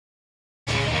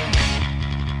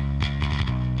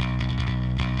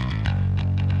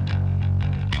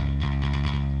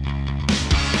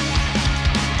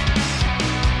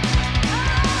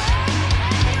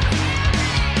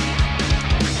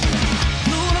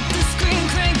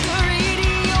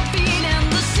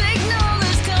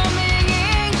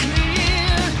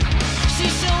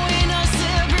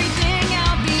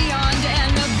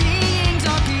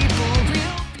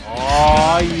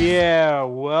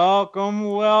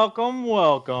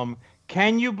welcome.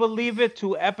 Can you believe it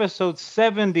to episode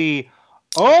 70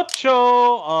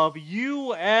 Ocho of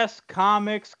US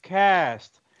Comics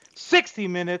Cast? 60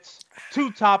 minutes,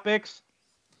 two topics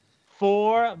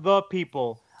for the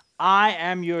people. I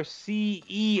am your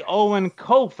CEO and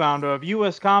co-founder of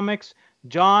US Comics,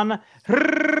 John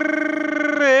Rivera,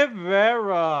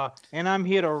 and I'm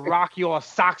here to rock your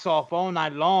socks off all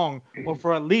night long or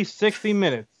for at least 60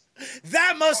 minutes.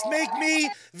 That must make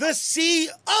me the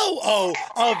COO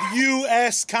of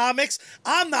US Comics.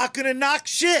 I'm not going to knock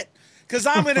shit. Because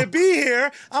I'm going to be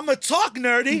here, I'm going to talk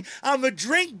nerdy, I'm going to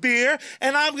drink beer,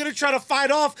 and I'm going to try to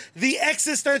fight off the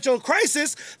existential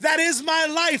crisis that is my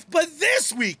life. But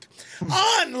this week,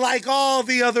 unlike all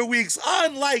the other weeks,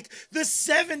 unlike the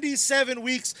 77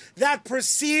 weeks that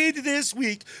precede this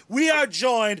week, we are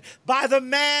joined by the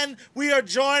man, we are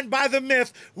joined by the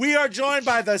myth, we are joined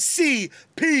by the CPRO.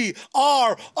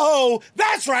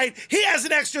 That's right, he has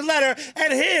an extra letter,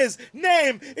 and his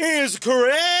name is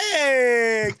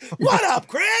Craig. What up,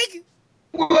 Craig?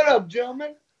 What up,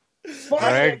 gentlemen?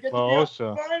 Craig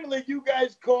Bosa. Finally, you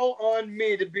guys call on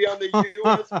me to be on the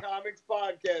US Comics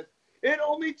podcast. It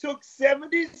only took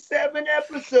 77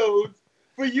 episodes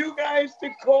for you guys to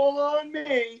call on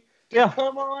me to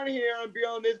come on here and be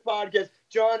on this podcast.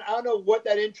 John, I don't know what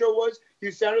that intro was. You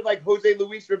sounded like Jose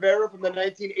Luis Rivera from the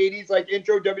 1980s, like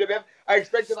intro WWF. I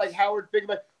expected like Howard Figg,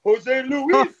 like Jose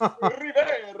Luis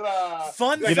Rivera.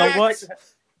 Fun You know what?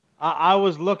 I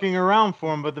was looking around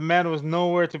for him, but the man was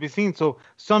nowhere to be seen. So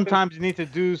sometimes you need to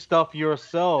do stuff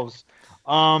yourselves.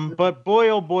 But boy,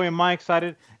 oh boy, am I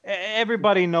excited.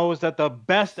 Everybody knows that the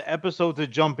best episode to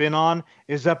jump in on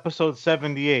is episode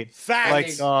 78.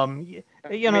 Facts. Like,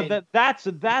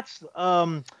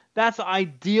 that's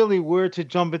ideally where to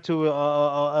jump into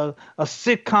a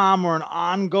sitcom or an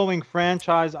ongoing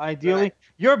franchise. Ideally, right.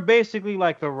 You're basically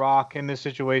like The Rock in this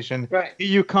situation. Right.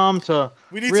 You come to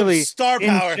really some star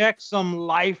power. Inject some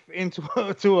life into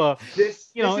a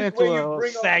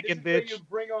sagging bitch. You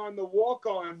bring on the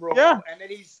walk-on role, and then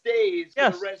he stays for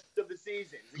the rest of the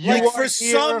season. Like for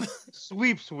some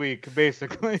sweeps week,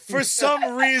 basically. For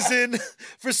some reason,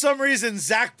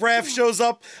 Zach Braff shows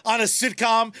up on a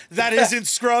sitcom that isn't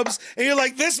Scrubs, and you're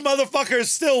like, this motherfucker is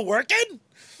still working?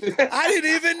 I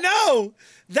didn't even know.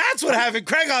 That's what having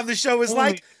Craig on the show is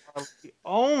like.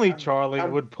 Only Charlie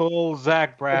would pull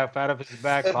Zach Braff out of his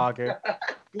back pocket.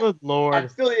 Good Lord. I'm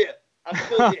still here.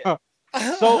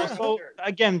 So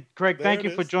again, Craig, thank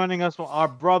you for joining us, our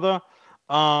brother.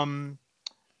 And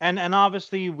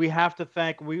obviously we have to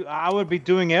thank. I would be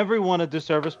doing everyone a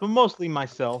disservice, but mostly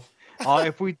myself,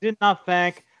 if we did not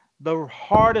thank the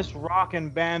hardest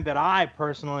rockin' band that I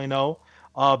personally know.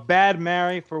 Bad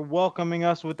Mary for welcoming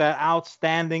us with that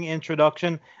outstanding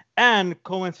introduction, and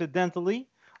coincidentally,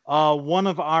 one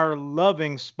of our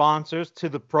loving sponsors to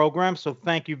the program. So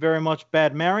thank you very much,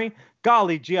 Bad Mary.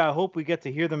 Golly gee, I hope we get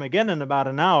to hear them again in about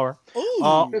an hour.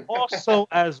 Also,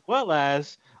 as well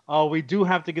as we do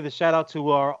have to give a shout out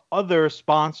to our other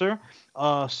sponsor,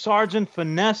 Sergeant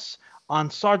Finesse on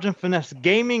Sergeant Finesse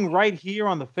Gaming right here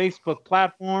on the Facebook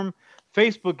platform.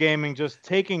 Facebook Gaming just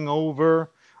taking over.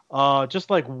 Just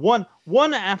like one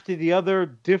after the other,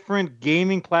 different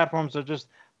gaming platforms are just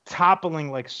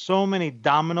toppling like so many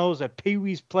dominoes at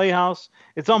Pee-wee's Playhouse.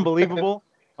 It's unbelievable.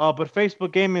 But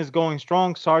Facebook Gaming is going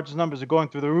strong. Sarge's numbers are going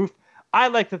through the roof. I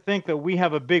like to think that we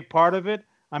have a big part of it.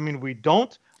 I mean, we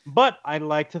don't, but I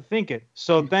like to think it.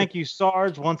 So thank you,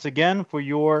 Sarge, once again for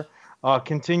your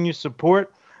continued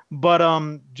support. But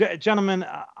gentlemen,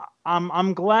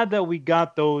 I'm glad that we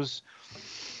got those.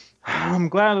 I'm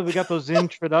glad that we got those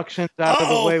introductions out of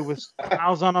the way with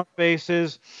smiles on our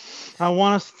faces. I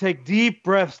want us to take deep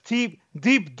breaths, deep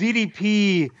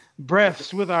DDP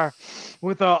breaths with our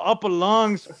upper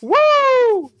lungs.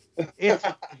 Woo!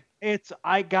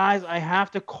 Guys, I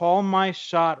have to call my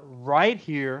shot right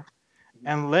here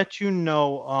and let you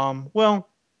know. Well,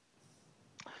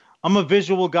 I'm a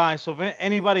visual guy, so if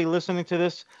anybody listening to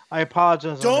this, I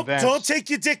apologize in advance. Don't take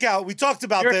your dick out. We talked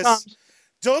about this.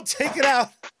 Don't take it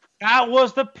out. That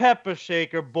was the pepper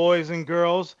shaker, boys and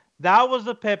girls. That was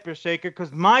the pepper shaker,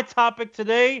 because my topic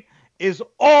today is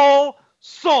all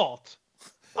salt.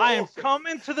 I am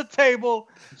coming to the table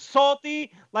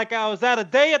salty like I was at a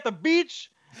day at the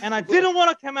beach, and I didn't want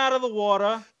to come out of the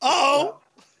water.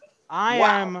 I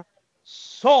am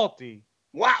salty.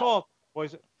 Wow. Salty,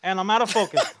 boys. And I'm out of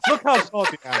focus. Look how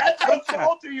salty I am. That's how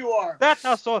salty you are. That's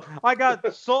how salty. I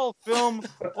got salt film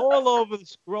all over the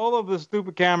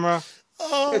stupid camera.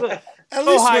 At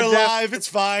least we're live. It's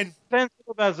fine.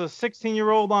 Sensitive as a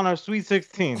 16-year-old on our sweet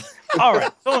 16. All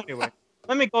right. So anyway,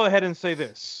 let me go ahead and say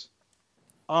this.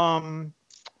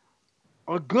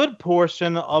 a good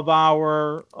portion of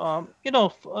our,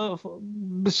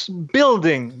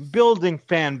 building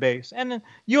fan base. And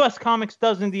U.S. Comics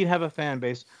does indeed have a fan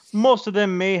base. Most of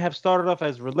them may have started off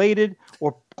as related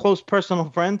or close personal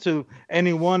friends to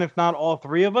any one, if not all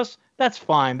three of us. That's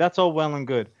fine. That's all well and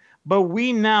good. But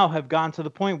we now have gotten to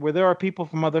the point where there are people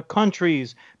from other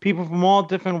countries, people from all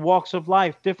different walks of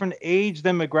life, different age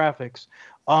demographics,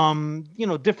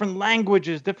 different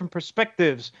languages, different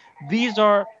perspectives.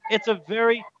 It's a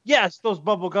very, yes, those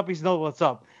bubble guppies know what's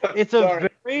up. It's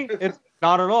it's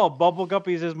not at all. Bubble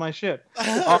guppies is my shit.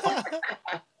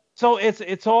 So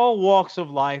it's all walks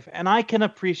of life, and I can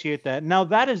appreciate that. Now,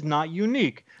 that is not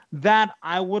unique. That,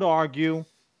 I would argue,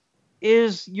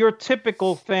 is your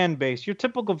typical fan base. Your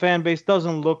typical fan base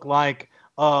doesn't look like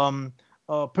a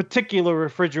particular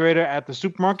refrigerator at the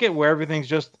supermarket where everything's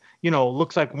just,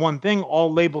 looks like one thing,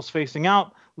 all labels facing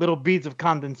out, little beads of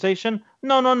condensation.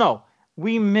 No.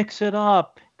 We mix it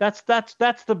up. That's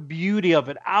the beauty of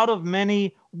it. Out of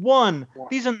many, one.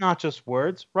 These are not just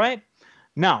words, right?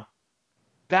 Now,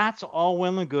 that's all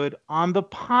well and good on the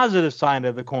positive side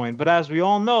of the coin. But as we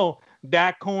all know,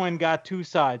 that coin got two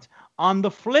sides. On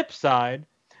the flip side,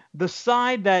 the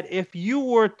side that if you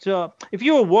were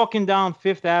walking down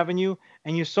Fifth Avenue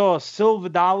and you saw a silver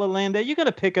dollar land there, you're going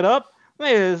to pick it up.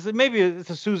 Maybe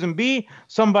it's a Susan B.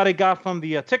 somebody got from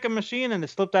the ticket machine and it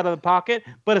slipped out of the pocket,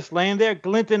 but it's laying there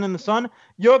glinting in the sun.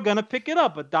 You're going to pick it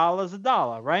up. A dollar's a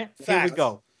dollar, right? Facts. Here we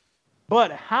go.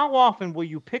 But how often will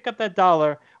you pick up that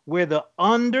dollar where the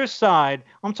underside,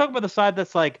 I'm talking about the side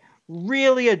that's like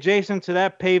really adjacent to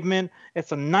that pavement.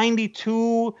 It's a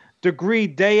 92-degree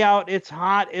day out. It's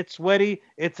hot. It's sweaty.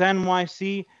 It's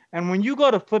NYC. And when you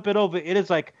go to flip it over, it is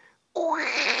like,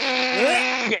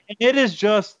 it is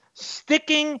just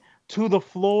sticking to the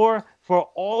floor for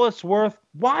all it's worth.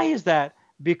 Why is that?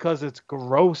 Because it's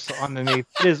gross underneath.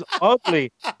 It is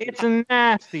ugly. It's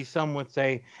nasty, some would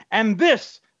say. And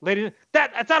this, ladies,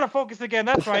 that's out of focus again.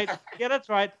 That's right. Yeah, that's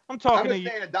right. I'm talking to you.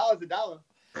 I'm saying a dollar's a dollar.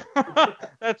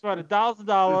 That's right. $1's a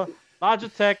dollar.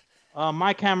 Logitech.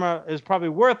 My camera is probably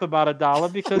worth about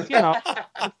 $1 because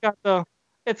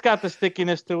it's got the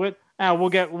stickiness to it. And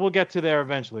we'll get to there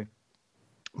eventually.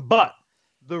 But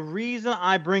the reason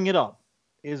I bring it up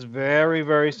is very,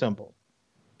 very simple.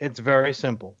 It's very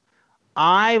simple.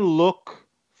 I look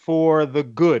for the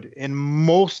good in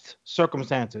most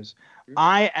circumstances.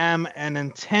 I am an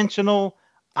intentional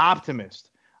optimist.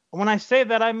 When I say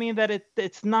that, I mean that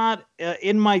it's not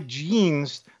in my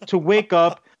genes to wake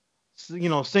up,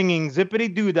 singing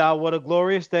zippity doo dah, what a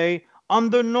glorious day,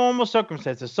 under normal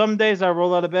circumstances. Some days I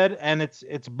roll out of bed and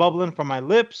it's bubbling from my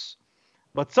lips,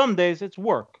 but some days it's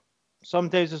work. Some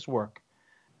days it's work.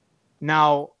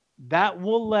 Now, that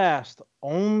will last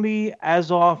only as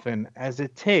often as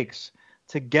it takes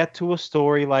to get to a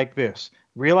story like this.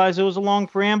 Realize it was a long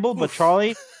preamble, but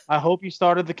Charlie, I hope you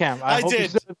started the camera. I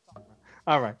did.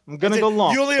 All right, I'm going to go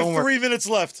long. You only have 3 minutes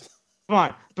left.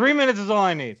 Fine. 3 minutes is all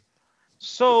I need.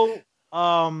 So,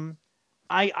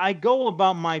 I go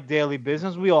about my daily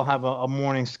business. We all have a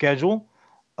morning schedule.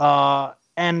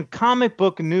 And comic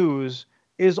book news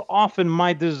is often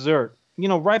my dessert.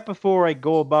 Right before I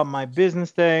go about my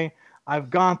business day,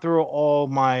 I've gone through all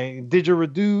my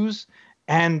didgeridoos,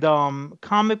 and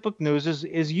comic book news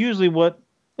is usually what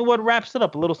wraps it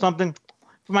up. A little something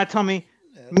for my tummy,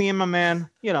 me and my man,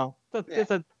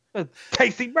 it's a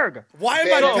tasty burger. Why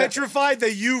am I petrified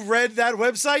that you read that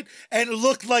website and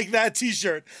looked like that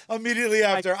T-shirt immediately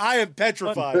after? I am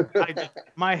petrified.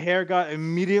 My hair got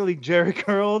immediately jerry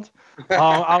curled.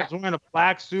 I was wearing a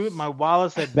black suit. My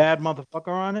wallet said "bad motherfucker"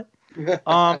 on it.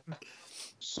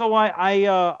 So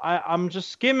I'm just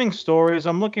skimming stories.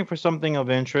 I'm looking for something of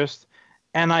interest,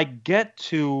 and I get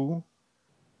to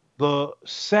the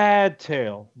sad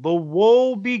tale, the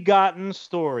woe-begotten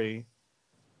story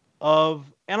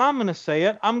of, and I'm going to say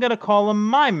it, I'm going to call him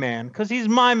my man, because he's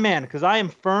my man, because I am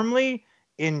firmly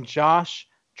in Josh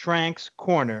Trank's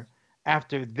corner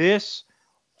after this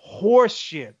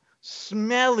horseshit,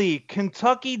 smelly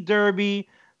Kentucky Derby,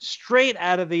 straight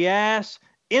out of the ass,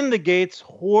 in the gates,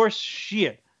 horse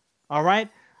shit. All right?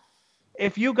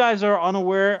 If you guys are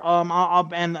unaware,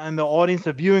 and the audience,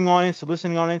 the viewing audience, the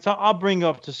listening audience, I'll bring you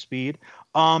up to speed.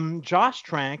 Josh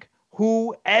Trank,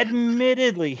 who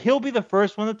admittedly, he'll be the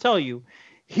first one to tell you,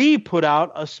 he put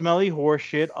out a smelly horse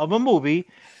shit of a movie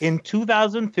in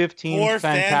 2015.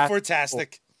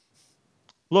 Fantastic.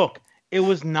 Look, it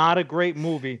was not a great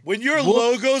movie. When your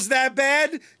logo's that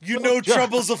bad,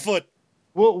 trouble's afoot.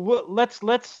 Well, let's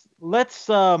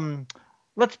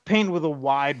paint with a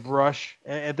wide brush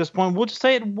at this point. We'll just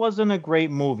say it wasn't a great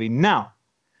movie. Now,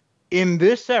 in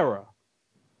this era,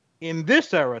 in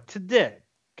this era today,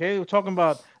 okay, we're talking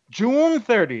about June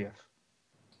 30th,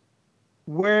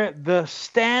 where the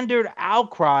standard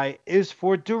outcry is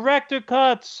for director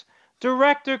cuts.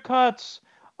 Director cuts.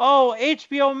 Oh,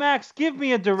 HBO Max, give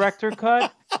me a director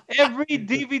cut. Every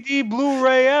DVD,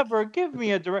 Blu-ray ever, give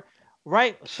me a direct.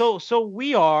 Right? So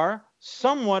we are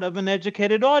somewhat of an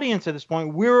educated audience at this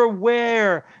point. We're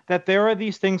aware that there are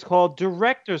these things called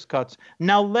director's cuts.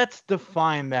 Now let's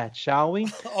define that, shall we?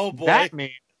 Oh boy. That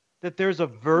means that there's a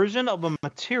version of a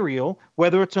material,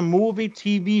 whether it's a movie,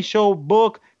 TV show,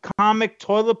 book, comic,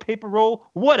 toilet paper roll,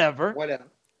 whatever,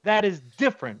 that is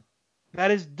different. That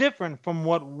is different from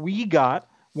what we got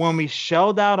when we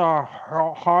shelled out our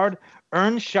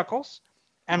hard-earned shekels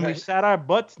and we sat our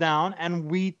butts down and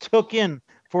we took in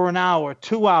for an hour,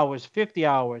 2 hours, 50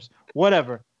 hours,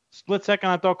 whatever. Split second,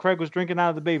 I thought Craig was drinking out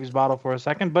of the baby's bottle for a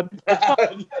second, but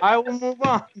I will move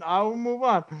on.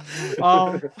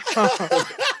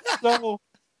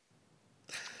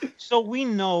 So we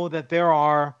know that there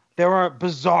are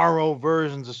bizarro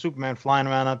versions of Superman flying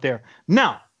around out there.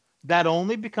 Now, that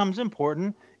only becomes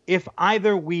important if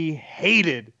either we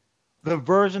hated the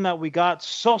version that we got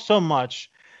so much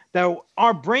that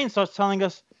our brain starts telling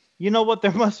us, you know what,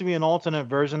 there must be an alternate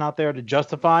version out there to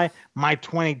justify my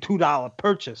 $22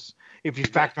 purchase if you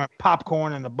factor in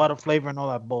popcorn and the butter flavor and all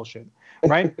that bullshit,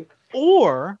 right?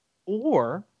 or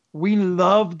we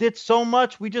loved it so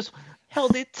much we just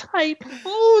held it tight.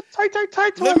 Oh,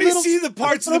 tight. Let me see the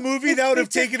parts of the movie that would have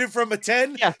taken it from a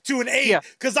 10 to an 8,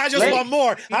 because I just want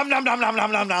more. Nom.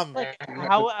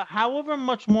 However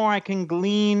much more I can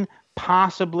glean,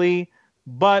 possibly,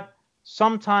 but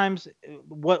sometimes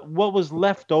what was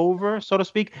left over, so to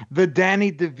speak, the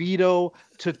Danny DeVito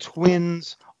to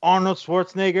Twins Arnold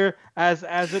Schwarzenegger, as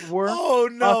it were. Oh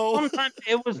no! Sometimes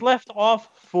it was left off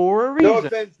for a reason. No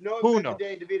offense to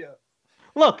Danny DeVito.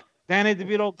 Look, Danny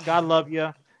DeVito, God love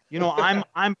you. You know,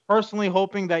 I'm personally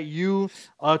hoping that you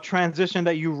transition,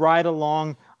 that you ride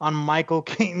along on Michael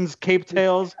Keaton's Cape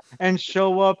Tails and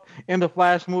show up in the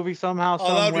Flash movie somehow,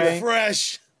 some that'd way. Be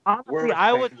fresh. Honestly,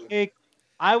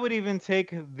 I would even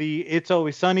take the It's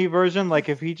Always Sunny version, like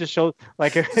if he just showed,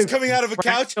 like if he's coming out of a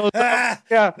couch.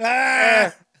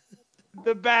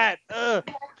 The bat,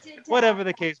 whatever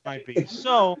the case might be.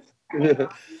 So the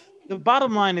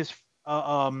bottom line is,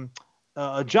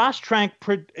 Josh Trank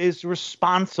is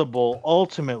responsible.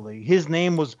 Ultimately, his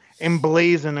name was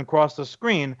emblazoned across the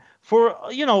screen for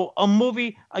a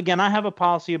movie. Again, I have a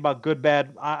policy about good,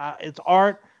 bad. It's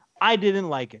art. I didn't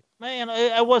like it. Man,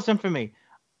 it wasn't for me.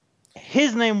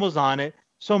 His name was on it,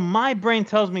 so my brain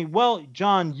tells me, well,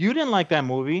 John, you didn't like that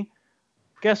movie.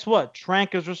 Guess what?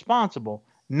 Trank is responsible.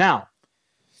 Now,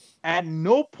 at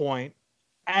no point,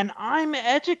 and I'm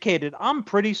educated. I'm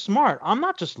pretty smart. I'm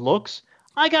not just looks.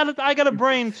 I got a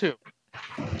brain too.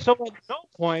 So at no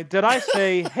point did I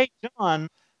say, hey, John,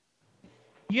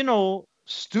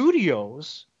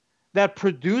 studios that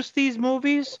produce these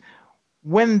movies,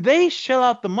 when they shell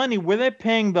out the money, where they're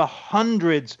paying the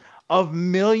hundreds of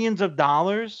millions of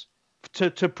dollars to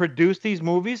produce these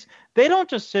movies, they don't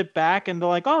just sit back and they're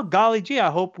like, oh, golly gee, I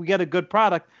hope we get a good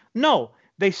product. No,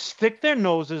 they stick their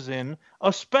noses in,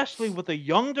 especially with a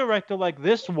young director like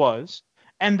this was,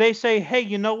 and they say, hey,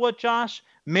 you know what, Josh?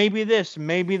 Maybe this,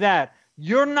 maybe that.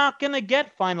 You're not going to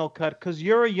get Final Cut because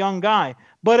you're a young guy.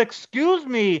 But excuse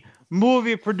me,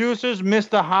 movie producers,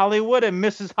 Mr. Hollywood and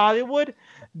Mrs. Hollywood,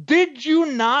 did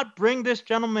you not bring this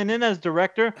gentleman in as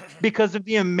director because of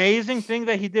the amazing thing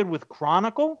that he did with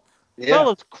Chronicle? Yeah.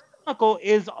 Fellas, Chronicle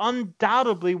is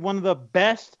undoubtedly one of the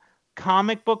best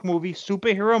comic book movies,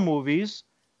 superhero movies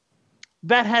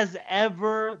that has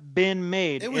ever been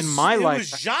made in my life.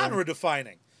 It was genre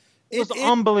defining. It was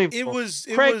unbelievable. It was.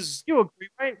 Craig, you agree,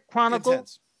 right? Chronicle,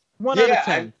 intense. 1 out of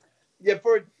 10.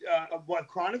 For what,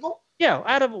 Chronicle? Yeah,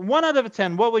 1 out of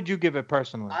 10. What would you give it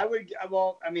personally? I would.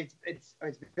 Well, I mean, it's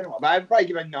been a while, but I'd probably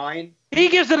give it a 9. He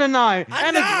gives it a 9.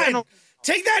 A 9.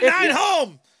 Take that 9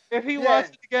 home. If he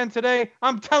watched it again today,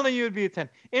 I'm telling you, it'd be a 10.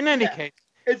 In any case,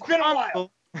 it's been a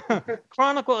while.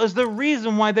 Chronicle is the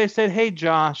reason why they said, "Hey,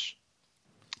 Josh,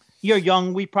 you're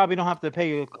young. We probably don't have to pay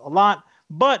you a lot,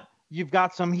 but you've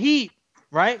got some heat,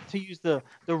 right? To use the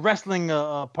wrestling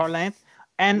parlance,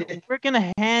 and we're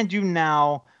gonna hand you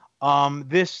now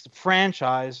this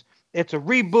franchise. It's a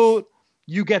reboot.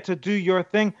 You get to do your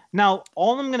thing. Now,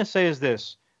 all I'm gonna say is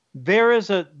this: there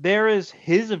is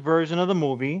his version of the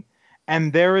movie,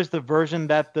 and there is the version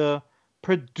that the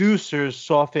producers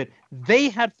saw fit. They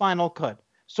had Final Cut.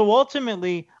 So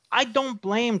ultimately, I don't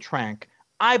blame Trank.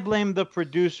 I blame the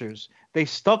producers. They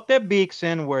stuck their beaks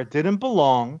in where it didn't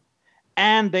belong,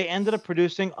 and they ended up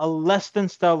producing a less than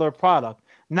stellar product.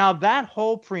 Now, that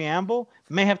whole preamble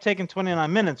may have taken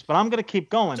 29 minutes, but I'm going to keep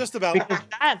going. Just about. Because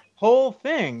that whole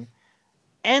thing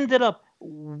ended up,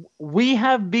 we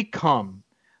have become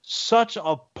such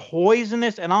a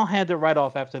poisonous, and I'll hand it right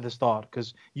off after this thought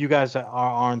because you guys are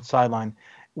on sideline.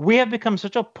 We have become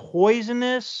such a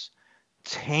poisonous,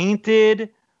 tainted,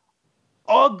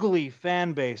 ugly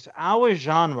fan base, our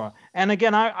genre. And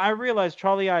again, I realize,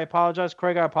 Charlie, I apologize.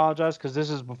 Craig, I apologize because this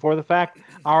is before the fact.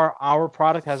 Our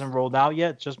product hasn't rolled out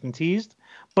yet. It's just been teased.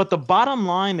 But the bottom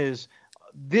line is,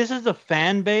 this is a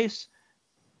fan base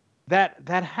that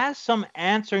has some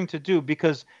answering to do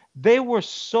because they were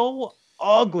so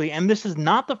ugly. And this is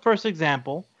not the first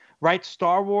example, right?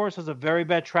 Star Wars has a very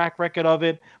bad track record of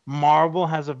it. Marvel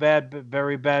has a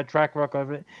very bad track record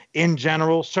of it in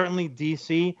general. Certainly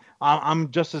DC. I'm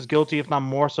just as guilty, if not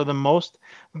more so than most.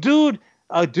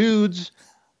 Dudes,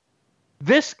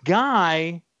 this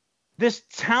guy, this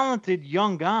talented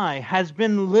young guy has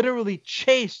been literally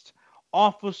chased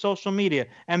off of social media.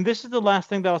 And this is the last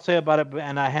thing that I'll say about it,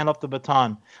 and I hand off the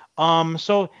baton.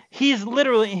 So he's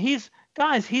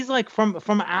like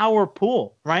from our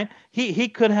pool, right? He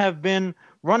could have been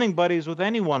running buddies with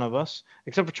any one of us,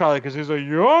 except for Charlie, because he's the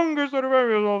youngest of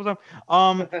all the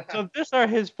time. So this are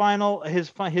his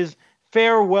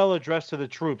farewell address to the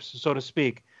troops, so to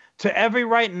speak. To every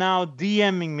right now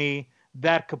DMing me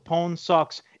that Capone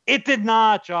sucks. It did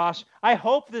not, Josh. I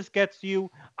hope this gets to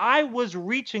you. I was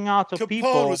reaching out to people.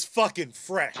 Capone was fucking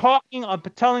fresh.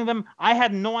 Telling them I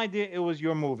had no idea it was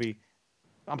your movie.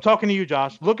 I'm talking to you,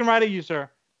 Josh. Looking right at you, sir.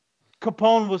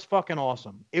 Capone was fucking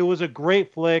awesome. It was a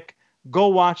great flick. Go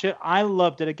watch it. I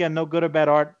loved it. Again, no good or bad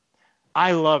art.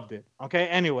 I loved it. Okay,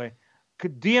 anyway.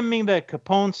 DM me that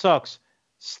Capone sucks.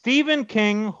 Stephen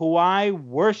King, who I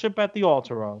worship at the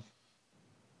altar of,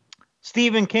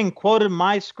 Stephen King quoted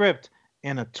my script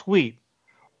in a tweet.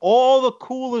 All the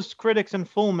coolest critics and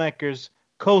filmmakers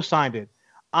co-signed it.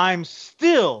 I'm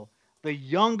still the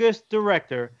youngest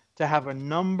director to have a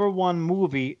 #1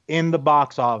 movie in the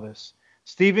box office.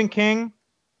 Stephen King,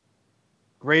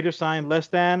 greater sign, less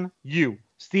than you.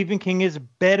 Stephen King is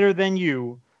better than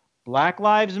you. Black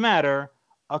Lives Matter.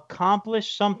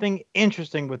 Accomplish something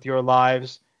interesting with your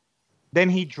lives. Then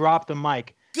he dropped the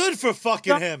mic. Good for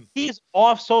fucking him. He's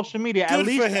off social media. Good at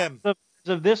least for him. As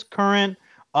of this current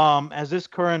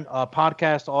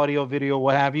podcast, audio, video,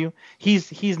 what have you,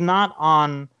 he's not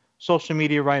on social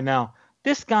media right now.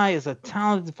 This guy is a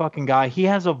talented fucking guy. He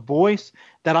has a voice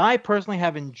that I personally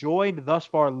have enjoyed thus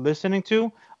far listening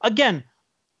to. Again,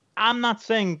 I'm not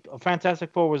saying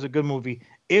Fantastic Four was a good movie.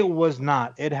 It was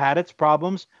not. It had its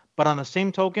problems, but on the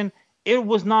same token, it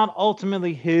was not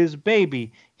ultimately his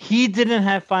baby. He didn't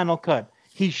have final cut.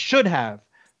 He should have.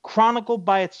 Chronicle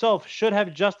by itself should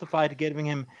have justified giving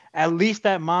him at least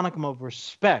that monicum of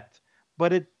respect,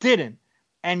 but it didn't.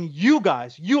 And you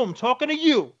guys, I'm talking to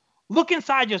you. Look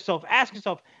inside yourself. Ask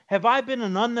yourself, have I been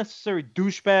an unnecessary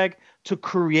douchebag to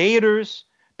creators,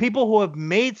 people who have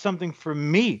made something for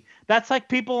me? That's like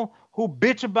people who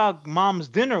bitch about mom's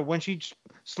dinner when she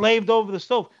slaved over the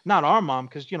stove. Not our mom,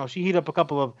 because, she heated up a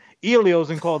couple of Elios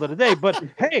and called it a day. But,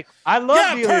 hey, I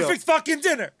love Elio. Perfect fucking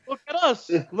dinner. Look at us.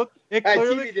 Look, it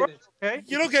clearly works, okay?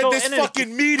 You don't get this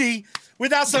fucking meaty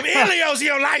without some Elios in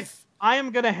your life. I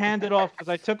am going to hand it off because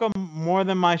I took more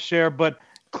than my share, but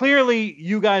clearly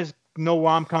you guys know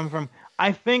where I'm coming from.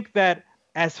 I think that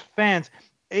as fans,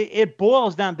 it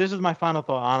boils down. This is my final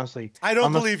thought, honestly. I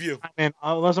don't believe you.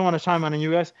 Unless I want to chime in on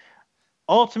you guys.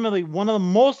 Ultimately, one of the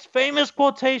most famous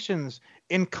quotations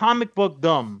in comic book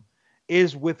dumb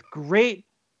is, with great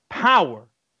power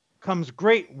comes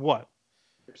great what?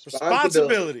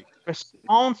 Responsibility.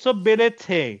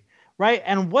 Responsibility, right?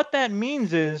 And what that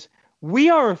means is we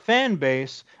are a fan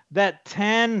base that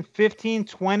 10, 15,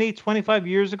 20, 25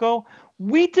 years ago,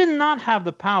 we did not have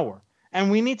the power.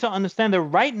 And we need to understand that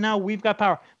right now we've got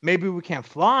power. Maybe we can't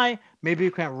fly. Maybe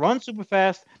we can't run super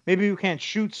fast. Maybe we can't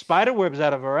shoot spider webs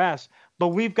out of our ass. But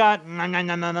we've got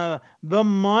the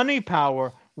money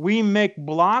power. We make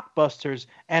blockbusters,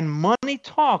 and money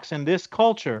talks in this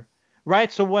culture,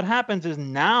 right? So what happens is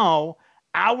now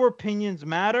our opinions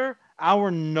matter. Our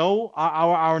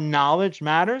knowledge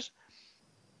matters.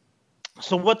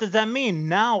 So what does that mean?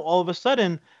 Now, all of a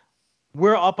sudden,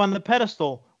 we're up on the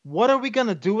pedestal. What are we going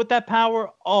to do with that power?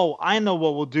 Oh, I know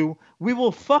what we'll do. We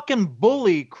will fucking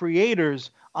bully creators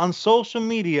on social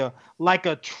media like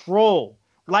a troll,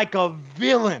 like a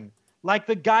villain, like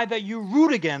the guy that you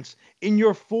root against in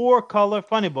your 4-color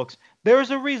funny books.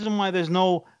 There's a reason why there's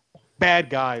no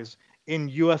bad guys in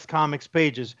U.S. Comics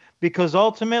pages, because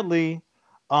ultimately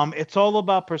it's all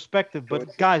about perspective.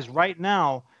 But guys, right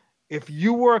now, if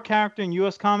you were a character in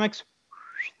U.S. Comics,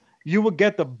 you would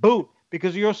get the boot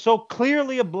because you're so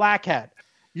clearly a black hat.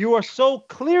 You are so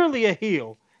clearly a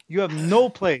heel. You have no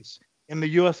place in the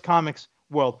U.S. comics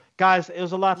world. Guys, it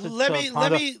was a lot to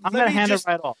ponder. I'm going to hand it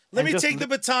right off. Let me take the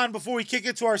baton before we kick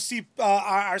it to our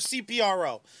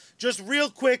CPRO. Just real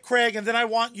quick, Craig, and then I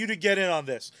want you to get in on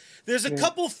this. There's a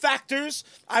couple factors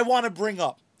I want to bring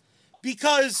up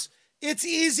because it's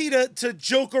easy to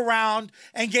joke around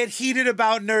and get heated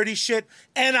about nerdy shit,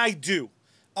 and I do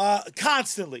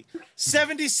constantly.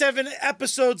 77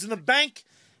 episodes in the bank.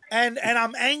 And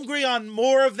I'm angry on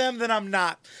more of them than I'm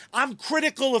not. I'm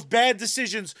critical of bad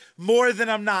decisions more than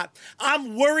I'm not.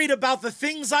 I'm worried about the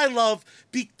things I love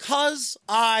because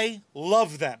I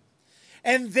love them.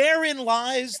 And therein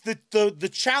lies the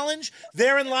challenge.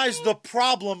 Therein lies the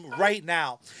problem right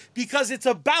now. Because it's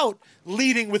about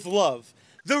leading with love.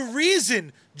 The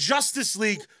reason Justice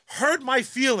League hurt my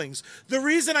feelings, the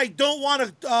reason I don't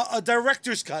want a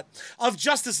director's cut of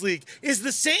Justice League is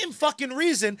the same fucking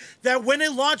reason that when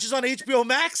it launches on HBO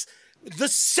Max, the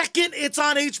second it's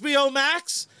on HBO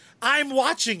Max, I'm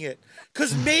watching it.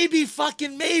 Because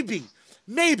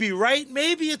maybe, right?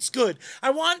 Maybe it's good. I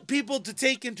want people to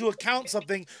take into account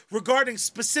something regarding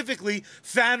specifically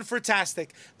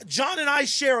Fan-Furtastic. John and I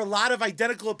share a lot of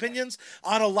identical opinions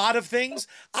on a lot of things.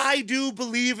 I do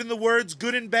believe in the words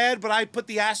good and bad, but I put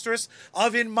the asterisk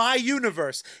of in my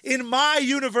universe. In my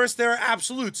universe, there are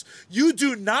absolutes. You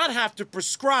do not have to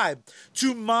prescribe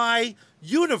to my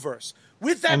universe.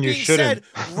 With that being said,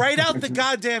 right out the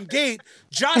goddamn gate,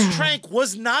 Josh Trank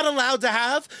was not allowed to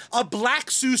have a Black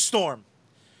Sue Storm.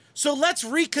 So let's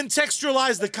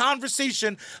recontextualize the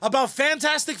conversation about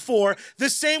Fantastic Four the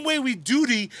same way we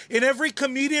duty in every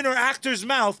comedian or actor's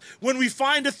mouth when we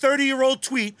find a 30-year-old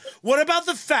tweet. What about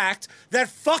the fact that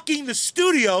fucking the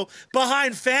studio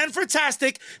behind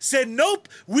Fan-Furtastic said, nope,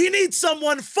 we need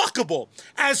someone fuckable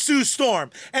as Sue Storm.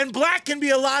 And Black can be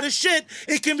a lot of shit.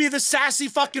 It can be the sassy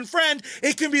fucking friend.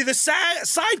 It can be the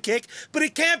sidekick, but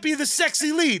it can't be the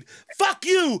sexy lead. Fuck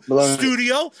you,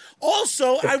 studio.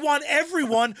 Also, I want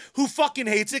everyone who fucking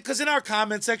hates it, because in our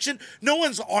comment section, no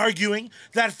one's arguing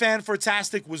that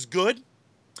Fan-Furtastic was good.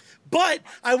 But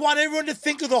I want everyone to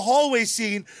think of the hallway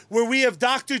scene where we have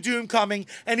Dr. Doom coming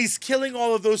and he's killing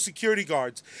all of those security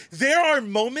guards. There are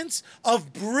moments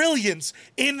of brilliance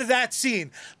in that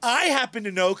scene. I happen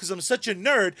to know, because I'm such a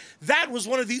nerd, that was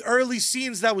one of the early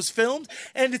scenes that was filmed,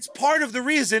 and it's part of the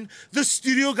reason the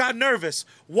studio got nervous.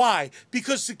 Why?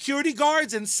 Because security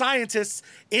guards and scientists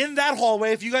in that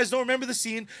hallway, if you guys don't remember the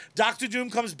scene, Dr. Doom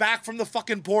comes back from the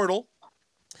fucking portal,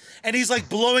 and he's like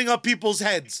blowing up people's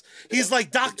heads. He's like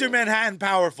Dr. Manhattan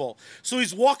powerful. So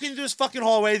he's walking through this fucking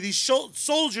hallway. These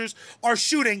soldiers are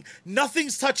shooting.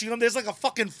 Nothing's touching him. There's like a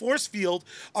fucking force field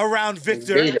around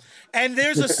Victor. And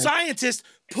there's a scientist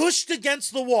pushed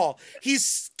against the wall. He's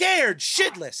scared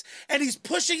shitless, and he's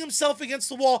pushing himself against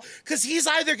the wall because he's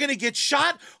either going to get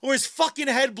shot or his fucking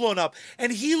head blown up,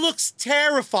 and he looks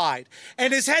terrified,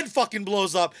 and his head fucking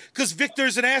blows up because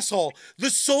Victor's an asshole. The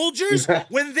soldiers,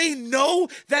 when they know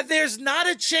that there's not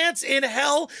a chance in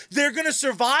hell they're going to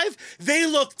survive, they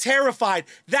look terrified.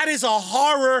 That is a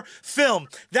horror film.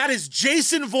 That is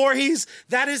Jason Voorhees.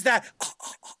 That is that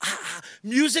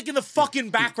music in the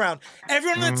fucking background.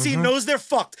 Everyone in that scene knows they're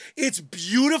fucked. It's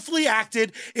beautifully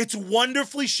acted, it's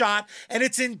wonderfully shot, and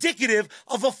it's indicative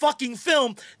of a fucking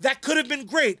film that could have been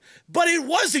great, but it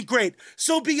wasn't great.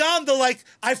 So beyond the like,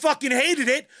 I fucking hated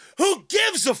it, who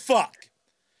gives a fuck?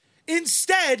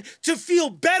 Instead, to feel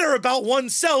better about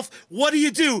oneself, what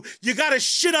do? You gotta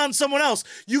shit on someone else.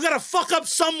 You gotta fuck up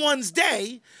someone's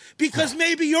day because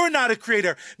maybe you're not a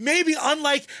creator. Maybe,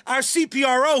 unlike our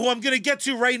CPRO, who I'm gonna get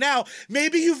to right now,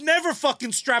 maybe you've never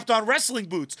fucking strapped on wrestling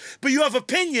boots, but you have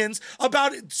opinions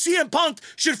about CM Punk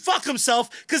should fuck himself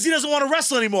because he doesn't want to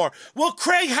wrestle anymore. Well,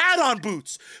 Craig had on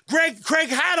boots. Craig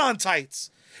had on tights.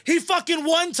 He fucking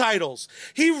won titles.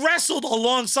 He wrestled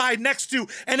alongside, next to,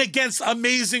 and against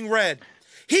Amazing Red.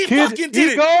 He fucking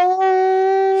did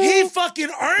it. He fucking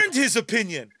earned his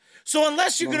opinion. So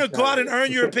unless you're going to go out and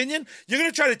earn your opinion, you're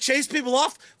going to try to chase people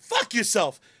off, fuck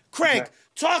yourself. Craig,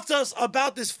 talk to us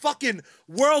about this fucking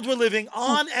world we're living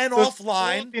on and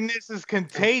offline. This is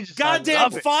contagious.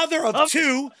 Goddamn father of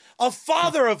two. A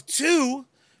father of two,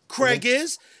 Craig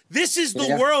is. This is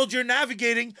the world you're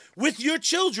navigating with your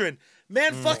children.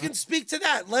 Man, fucking speak to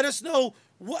that. Let us know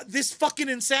what this fucking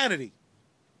insanity.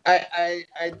 I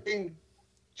think,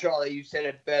 Charlie, you said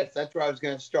it best. That's where I was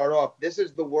going to start off. This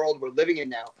is the world we're living in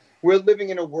now. We're living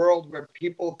in a world where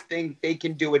people think they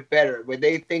can do it better, where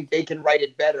they think they can write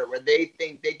it better, where they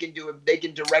think they can do it, they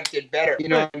can direct it better. You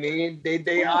know what I mean?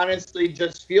 They honestly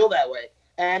just feel that way.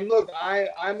 And look,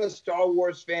 I'm a Star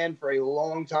Wars fan for a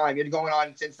long time. It's going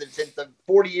on since the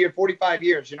 45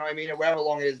 years, you know what I mean, or however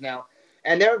long it is now.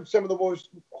 And they're some of the most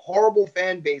horrible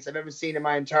fan base I've ever seen in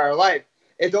my entire life.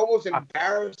 It's almost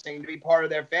embarrassing to be part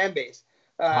of their fan base.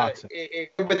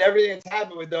 With everything that's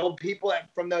happened with the old people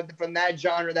from that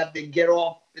genre that they get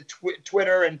off the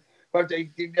Twitter and but to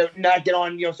not get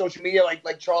on social media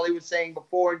like Charlie was saying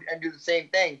before and do the same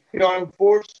thing.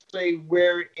 Unfortunately,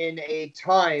 we're in a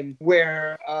time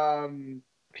where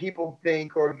people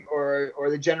think or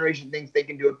the generation thinks they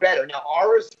can do it better. Now,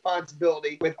 our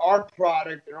responsibility with our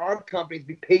product and our companies,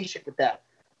 be patient with that.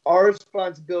 Our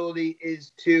responsibility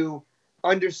is to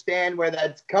understand where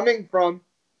that's coming from,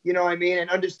 you know what I mean, and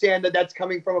understand that that's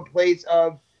coming from a place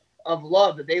of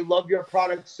love, that they love your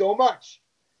product so much.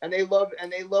 And they love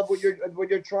what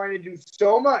you're trying to do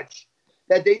so much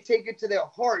that they take it to their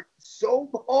heart so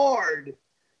hard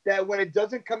that when it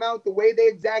doesn't come out the way they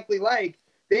exactly like,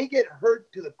 they get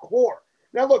hurt to the core.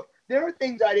 Now, look, there are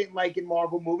things I didn't like in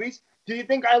Marvel movies. Do you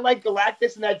think I like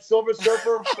Galactus and that Silver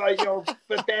Surfer,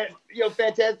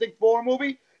 Fantastic Four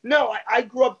movie? No, I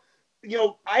grew up,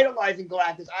 idolizing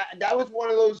Galactus. That was one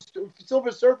of those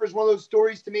Silver Surfer is one of those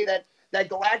stories to me that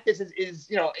Galactus is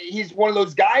he's one of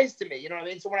those guys to me. You know what I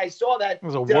mean? So when I saw that, it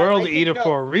was a world eater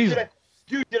for a reason.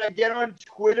 Did I get on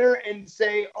Twitter and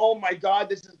say, "Oh my God,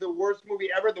 this is the worst movie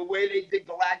ever. The way they did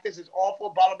Galactus is awful."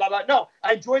 Blah blah blah blah. No,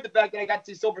 I enjoyed the fact that I got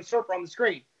to see Silver Surfer on the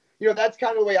screen. That's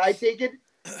kind of the way I take it.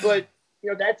 But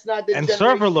that's not the. And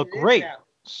Surfer looked great.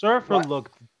 Surfer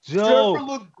looked dope. Surfer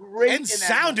looked great and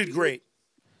sounded great.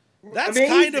 That's amazing.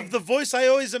 Kind of the voice I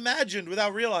always imagined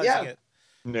without realizing it.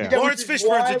 Yeah. Lawrence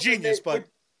Fishburne's a genius,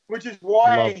 which is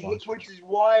why,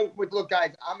 look,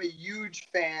 guys, I'm a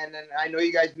huge fan, and I know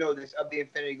you guys know this, of the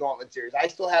Infinity Gauntlet series. I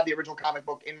still have the original comic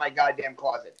book in my goddamn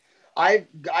closet. I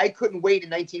couldn't wait in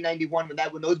 1991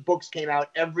 when those books came out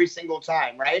every single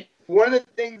time, right? One of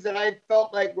the things that I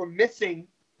felt like were missing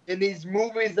in these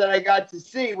movies that I got to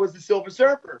see was the Silver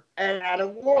Surfer and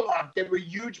Adam Warlock. They were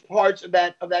huge parts of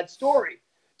that story.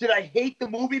 Did I hate the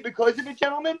movie because of it,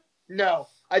 gentlemen? No.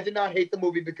 I did not hate the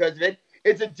movie because of it.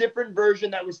 It's a different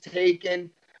version that was taken.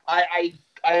 I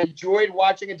enjoyed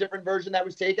watching a different version that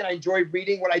was taken. I enjoyed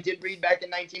reading what I did read back in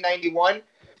 1991.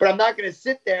 But I'm not going to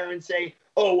sit there and say,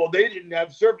 oh, well, they didn't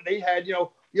have Surfer. They had,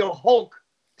 Hulk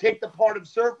take the part of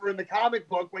Surfer in the comic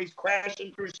book when he's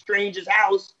crashing through Strange's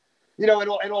house, and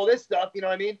all this stuff. You know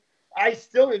what I mean? I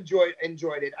still enjoyed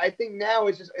it. I think now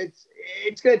it's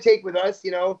going to take with us,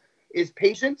 is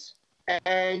patience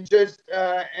and just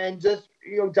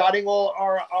dotting all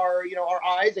our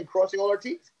I's and crossing all our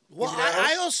T's. Well,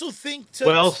 I also think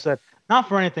well said. Not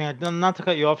for anything. Not to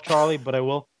cut you off, Charlie, but I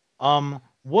will.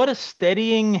 What a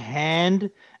steadying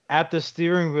hand at the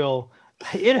steering wheel.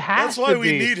 It has to be. That's why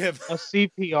we need him. A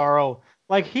CPRO.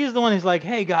 Like, he's the one who's like,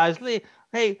 hey guys,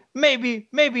 hey, maybe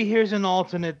here's an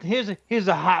alternate. Here's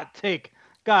a hot take.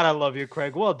 God, I love you,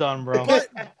 Craig. Well done, bro. But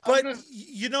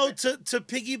to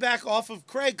piggyback off of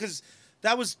Craig, because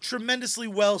that was tremendously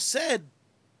well said.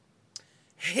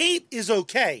 Hate is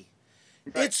okay.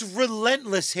 Right. It's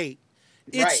relentless hate.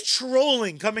 It's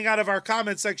trolling coming out of our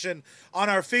comment section on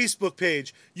our Facebook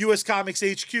page, US Comics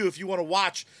HQ, if you want to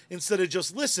watch instead of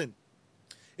just listen.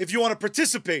 If you want to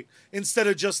participate instead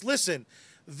of just listen.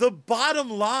 The bottom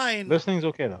line... Listening's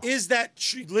okay, though. ...is that...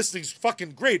 Listening's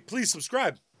fucking great. Please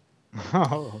subscribe.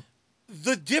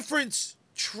 The difference...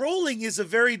 Trolling is a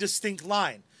very distinct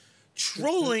line.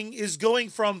 Trolling is going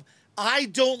from, I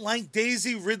don't like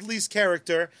Daisy Ridley's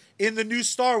character in the new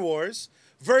Star Wars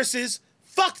versus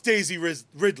fuck Daisy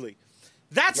Ridley.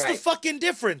 That's the fucking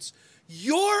difference.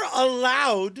 You're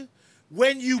allowed,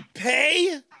 when you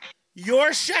pay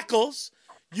your shekels,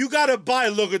 you gotta buy,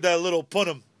 look at that little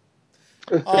punum.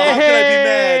 Oh, how can I be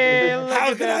mad?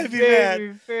 How can I be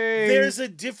mad? There's a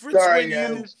difference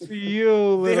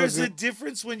There's a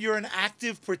difference when you're an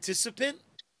active participant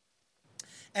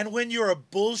and when you're a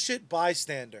bullshit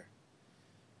bystander.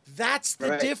 That's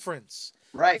the difference.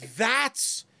 Right.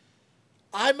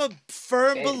 I'm a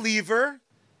firm believer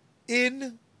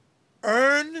in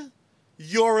earn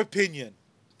your opinion.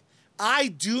 I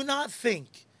do not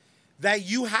think that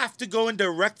you have to go and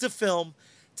direct a film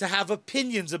to have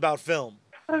opinions about film.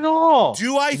 Not at all.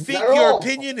 Do I think your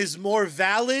opinion is more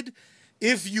valid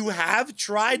if you have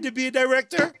tried to be a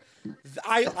director?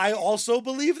 I also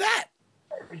believe that.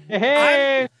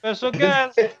 Hey, special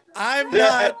guest. I'm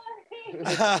not.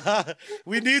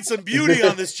 We need some beauty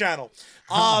on this channel.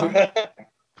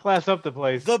 Class up the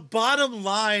place. The bottom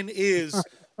line is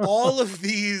all of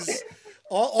these.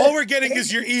 All we're getting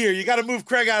is your ear. You got to move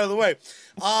Craig out of the way.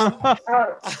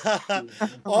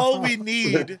 All we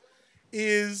need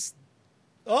is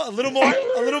Oh, a little more.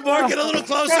 Get a little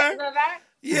closer.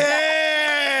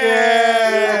 Yeah,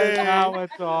 now we're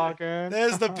talking.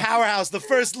 There's the powerhouse, the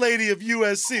first lady of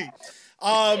USC.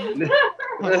 It's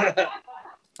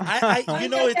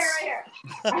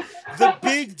the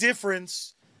big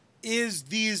difference is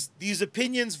these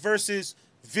opinions versus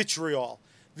vitriol.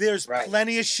 There's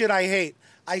plenty of shit I hate.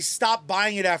 I stop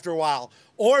buying it after a while.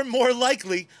 Or more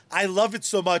likely, I love it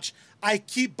so much, I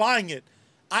keep buying it.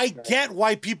 I get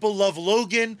why people love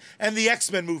Logan and the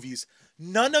X-Men movies.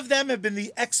 None of them have been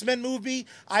the X-Men movie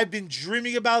I've been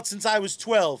dreaming about since I was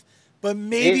 12. But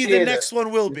maybe the next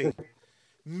one will be.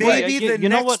 Maybe the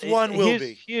next one will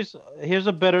be. Here's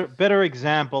a better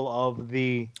example of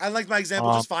the. I like my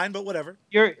example just fine, but whatever.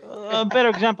 You're a better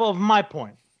example of my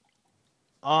point.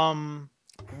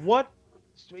 What,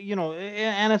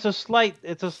 and it's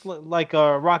like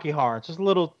a Rocky Horror. It's just a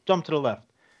little jump to the left.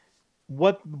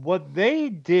 What they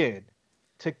did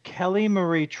to Kelly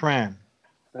Marie Tran.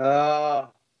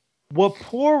 What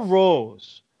poor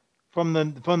Rose from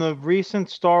the recent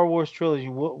Star Wars trilogy.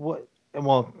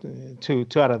 Well, two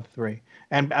out of the three,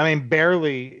 and I mean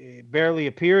barely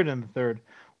appeared in the third.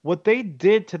 What they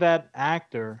did to that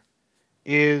actor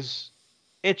is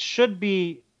it should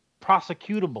be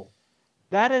prosecutable.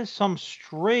 That is some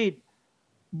straight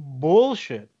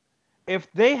bullshit.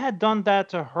 If they had done that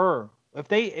to her, if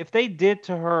they did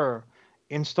to her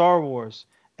in Star Wars,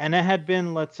 and it had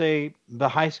been, let's say, the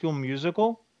High School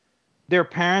Musical, their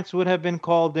parents would have been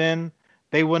called in.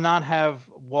 They would not have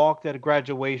walked at a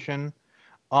graduation.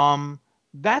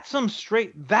 That's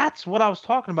what I was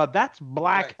talking about. That's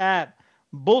black hat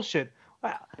bullshit.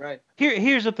 Right.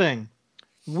 Here's the thing.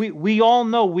 We all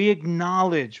know, we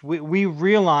acknowledge, we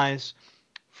realize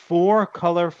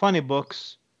 4-color funny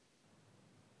books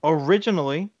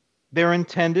originally, they're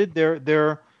intended,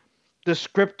 they're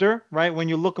descriptor, right? When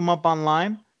you look them up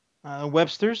online,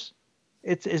 Webster's,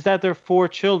 is that they're for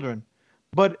children.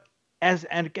 But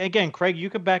and again, Craig, you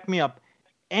could back me up.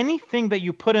 Anything that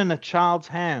you put in a child's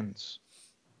hands,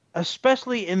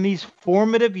 especially in these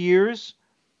formative years,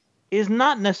 is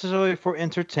not necessarily for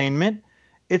entertainment.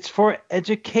 It's for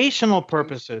educational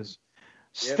purposes.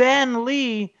 Yep. Stan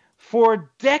Lee, for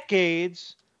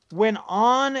decades, went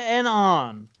on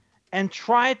and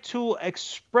tried to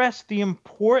express the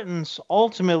importance,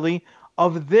 ultimately,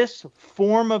 of this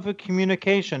form of a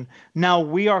communication. Now,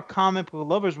 we are comic book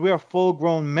lovers. We are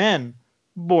full-grown men,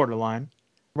 borderline,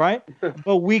 right?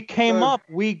 But we came up,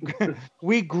 we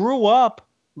grew up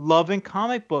loving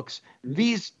comic books.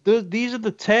 These are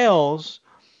the tales,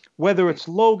 whether it's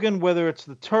Logan, whether it's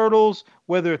the Turtles,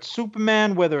 whether it's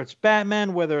Superman, whether it's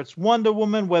Batman, whether it's Wonder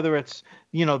Woman, whether it's,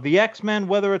 the X-Men,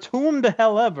 whether it's whom the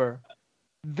hell ever,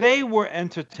 they were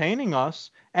entertaining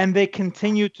us, and they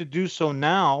continue to do so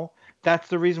now. That's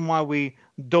the reason why we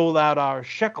dole out our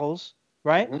shekels,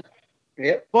 right? Mm-hmm.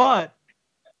 Yep. But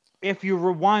if you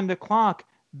rewind the clock,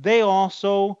 they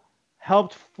also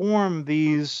helped form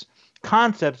these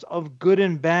concepts of good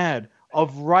and bad,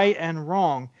 of right and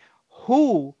wrong.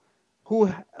 Who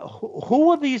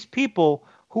are these people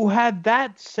who had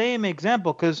that same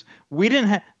example? Because we didn't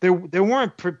have, they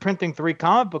weren't printing 3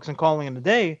 comic books and calling it a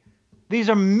day. These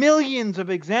are millions of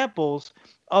examples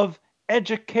of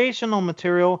educational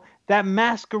material that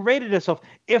masqueraded itself.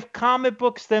 If comic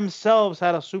books themselves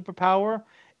had a superpower,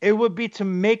 it would be to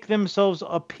make themselves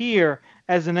appear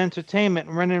as an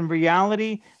entertainment, when in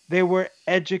reality, they were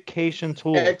education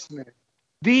tools. X-Men.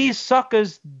 These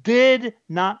suckers did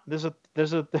not.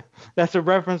 That's a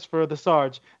reference for the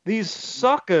Sarge. These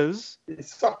suckers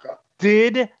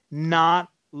did not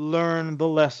learn the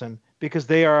lesson because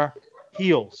they are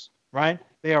heels, right?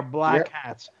 They are black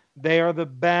hats. They are the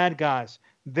bad guys.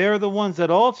 They're the ones that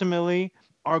ultimately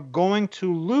are going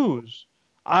to lose.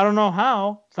 I don't know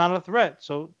how. It's not a threat,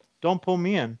 so don't pull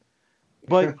me in.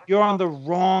 But you're on the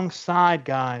wrong side,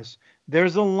 guys.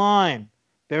 There's a line.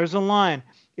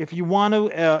 If you want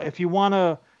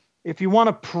to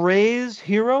praise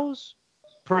heroes,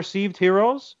 perceived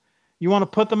heroes, you want to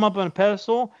put them up on a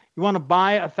pedestal, you want to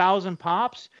buy 1,000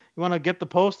 pops, you want to get the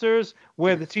posters,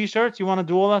 wear the t-shirts, you want to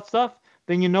do all that stuff,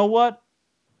 then you know what?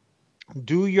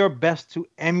 Do your best to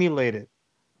emulate it.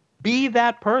 Be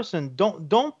that person.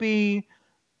 Don't be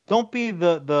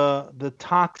the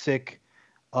toxic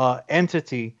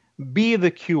entity. Be the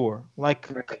cure.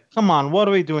 Come on, what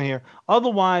are we doing here?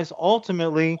 Otherwise,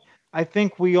 ultimately, I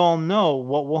think we all know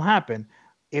what will happen.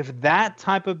 If that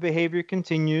type of behavior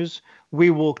continues, we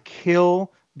will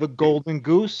kill the golden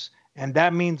goose, and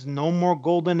that means no more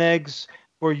golden eggs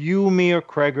for you, me, or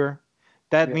Kreger.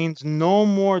 That means no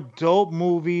more dope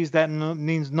movies. That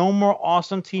means no more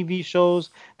awesome TV shows.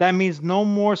 That means no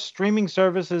more streaming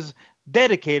services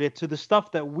dedicated to the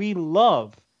stuff that we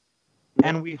love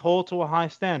and we hold to a high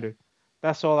standard.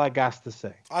 That's all I got to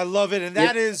say. I love it. And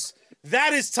that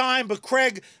is time. But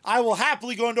Craig, I will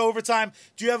happily go into overtime.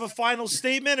 Do you have a final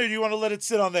statement, or do you want to let it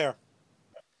sit on there?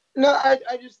 No, I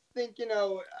just think,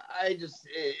 I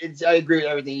agree with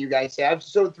everything you guys say. I'm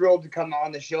so thrilled to come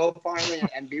on the show finally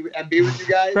and be with you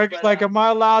guys. Craig's like, am I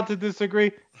allowed to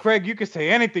disagree? Craig, you can say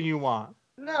anything you want.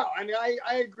 No, I mean,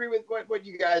 I agree with what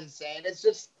you guys are saying. It's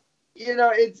just,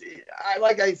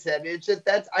 like I said, it's just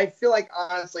I feel like,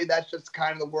 honestly, that's just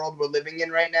kind of the world we're living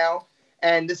in right now.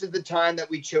 And this is the time that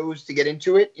we chose to get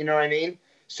into it. You know what I mean?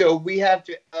 So we have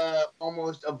to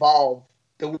almost evolve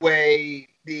the way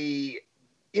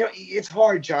it's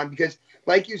hard, John, because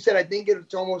like you said, I think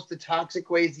it's almost the toxic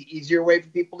way is the easier way for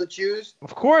people to choose.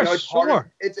 Of course, it's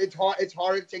sure. It's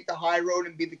hard to take the high road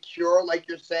and be the cure, like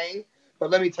you're saying. But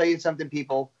let me tell you something,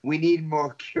 people. We need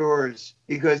more cures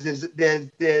because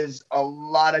there's a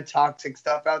lot of toxic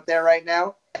stuff out there right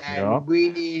now, and we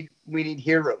need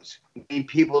heroes. We need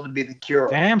people to be the cure.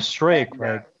 Damn straight,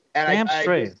 Craig. Damn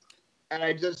straight. And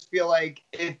I just feel like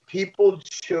if people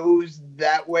chose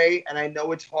that way, and I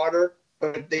know it's harder,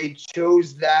 but they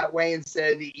chose that way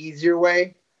instead of the easier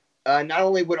way, not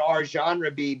only would our genre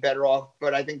be better off,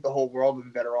 but I think the whole world would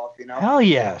be better off, Hell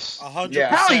yes. 100%.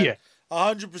 Hell yeah.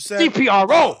 100%.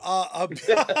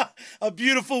 CPRO. A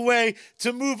beautiful way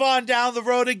to move on down the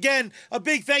road. Again, a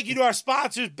big thank you to our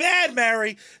sponsors, Bad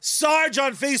Mary, Sarge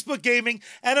on Facebook Gaming,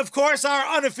 and of course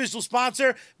our unofficial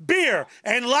sponsor, beer,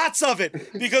 and lots of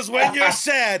it. Because when you're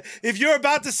sad, if you're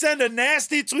about to send a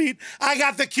nasty tweet, I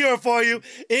got the cure for you.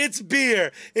 It's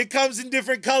beer. It comes in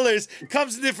different colors,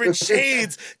 comes in different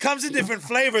shades, comes in different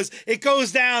flavors. It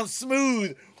goes down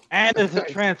smooth. And it's a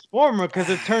transformer because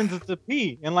it turns into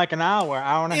pee in like an hour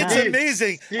and a half. It's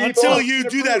amazing until you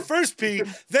do that first pee,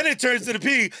 then it turns to the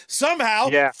pee somehow,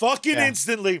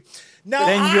 instantly. Now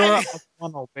then you're a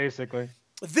funnel, basically.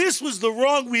 This was the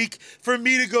wrong week for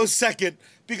me to go second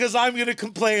because I'm going to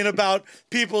complain about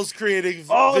people's creative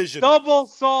vision. Double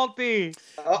salty.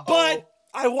 But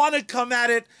I want to come at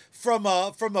it from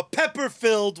a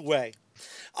pepper-filled way.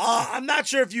 I'm not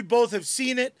sure if you both have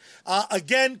seen it.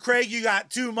 Again, Craig, you got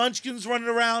two munchkins running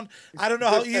around. I don't know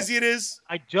how easy it is.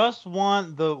 I just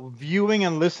want the viewing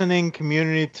and listening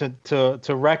community to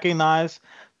recognize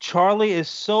Charlie is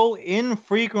so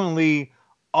infrequently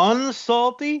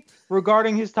unsalty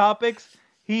regarding his topics.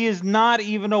 He is not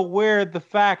even aware of the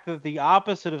fact that the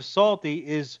opposite of salty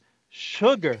is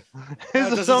sugar.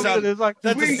 That doesn't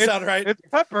sound right. It's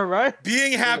pepper, right?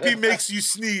 Being happy makes you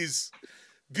sneeze.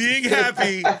 Being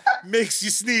happy makes you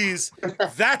sneeze.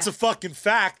 That's a fucking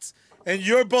fact. And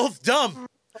you're both dumb.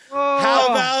 How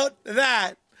about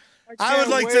that? I would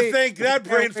like to thank that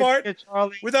brain fart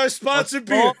with our sponsor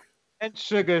beer. And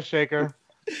sugar shaker.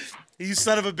 You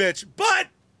son of a bitch. But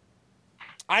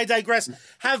I digress.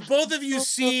 Have both of you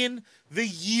seen the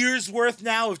year's worth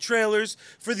now of trailers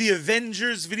for the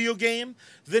Avengers video game?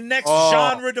 The next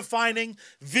genre-defining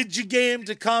video game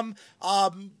to come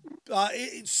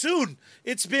soon.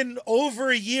 It's been over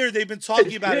a year they've been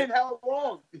talking about it. How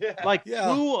long?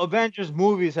 Yeah. 2 Avengers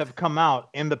movies have come out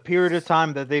in the period of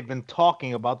time that they've been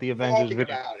talking about the Avengers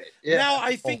video. Yeah. Now,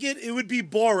 I think it would be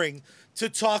boring to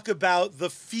talk about the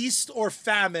feast or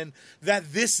famine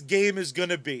that this game is going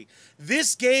to be.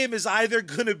 This game is either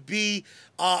going to be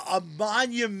a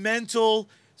monumental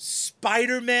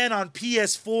Spider-Man on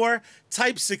PS4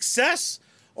 type success,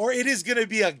 or it is going to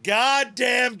be a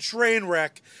goddamn train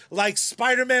wreck like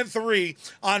Spider-Man 3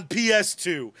 on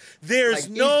PS2. There's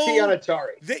like E.T. on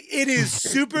Atari. It is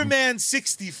Superman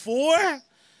 64,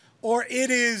 or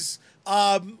it is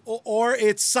or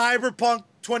it's Cyberpunk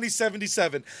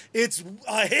 2077. It's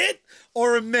a hit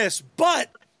or a miss,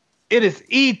 but it is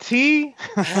E.T. E.T.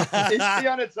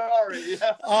 on Atari.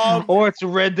 Yeah. Or it's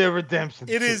Red Dead Redemption.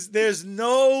 It is.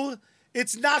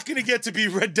 It's not going to get to be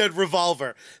Red Dead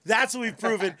Revolver. That's what we've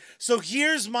proven. So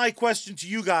here's my question to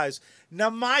you guys. Now,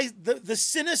 the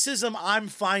cynicism I'm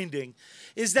finding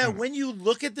is that when you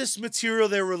look at this material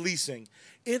they're releasing,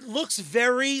 it looks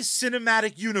very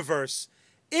cinematic universe.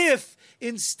 If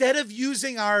instead of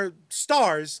using our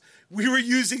stars, we were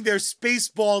using their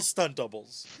Spaceball stunt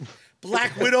doubles.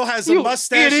 Black Widow has a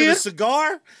mustache and a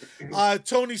cigar.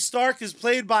 Tony Stark is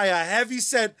played by a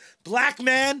heavyset black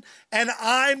man, and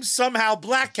I'm somehow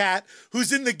Black Cat,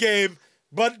 who's in the game,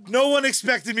 but no one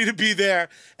expected me to be there.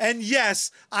 And yes,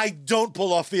 I don't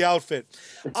pull off the outfit.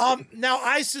 Now,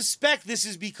 I suspect this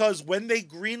is because when they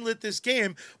greenlit this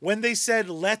game, when they said,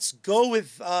 let's go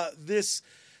with this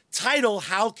title,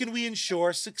 how can we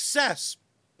ensure success?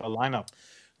 The lineup.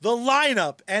 The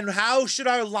lineup, and how should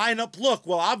our lineup look?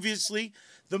 Well, obviously,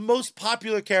 the most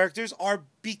popular characters are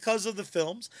because of the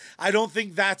films. I don't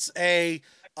think that's a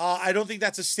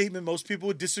statement most people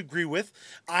would disagree with.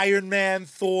 Iron Man,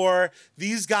 Thor,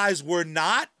 these guys were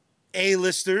not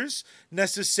A-listers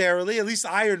necessarily. At least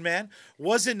Iron Man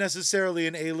wasn't necessarily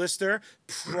an A-lister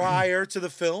prior to the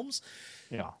films.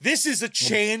 Yeah. This is a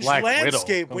changed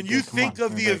landscape. When you think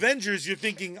of the Avengers, you're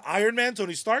thinking Iron Man,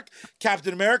 Tony Stark,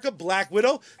 Captain America, Black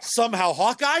Widow, somehow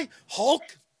Hawkeye, Hulk.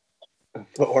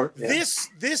 Thor. Yeah.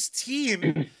 This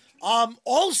team,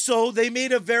 also they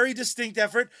made a very distinct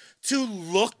effort to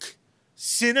look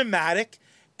cinematic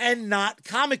and not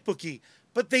comic booky,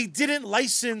 but they didn't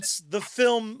license the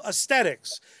film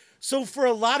aesthetics. So for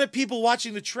a lot of people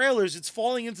watching the trailers, it's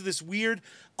falling into this weird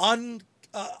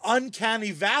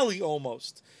uncanny valley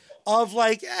almost of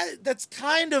like, that's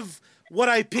kind of what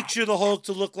I picture the Hulk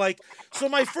to look like. So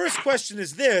my first question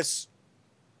is this: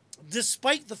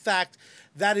 despite the fact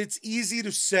that it's easy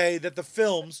to say that the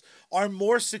films are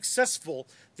more successful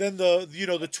than the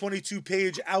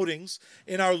 22-page outings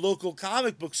in our local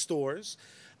comic book stores,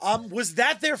 was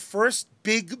that their first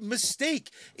big mistake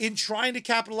in trying to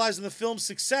capitalize on the film's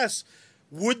success?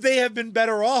 Would they have been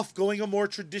better off going a more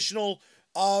traditional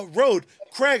road?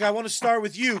 Craig, I want to start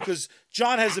with you because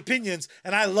John has opinions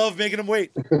and I love making him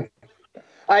wait.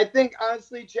 I think,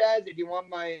 honestly, Chaz, if you want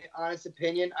my honest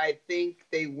opinion, I think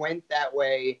they went that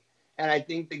way. And I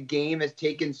think the game has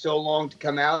taken so long to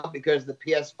come out because the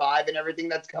PS5 and everything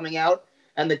that's coming out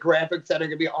and the graphics that are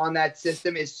going to be on that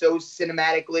system is so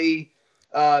cinematically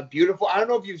beautiful. I don't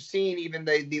know if you've seen even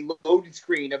the loaded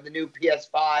screen of the new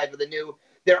PS5 or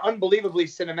they're unbelievably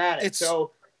cinematic. It's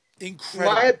so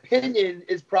incredible. My opinion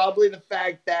is probably the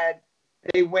fact that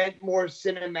they went more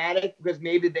cinematic because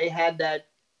maybe they had that,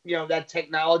 that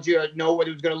technology or know what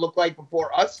it was going to look like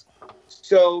before us.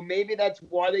 So maybe that's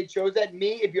why they chose that.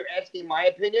 Me, if you're asking my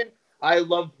opinion, I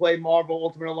love playing Marvel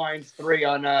Ultimate Alliance 3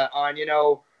 on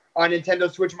Nintendo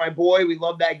Switch. My boy, we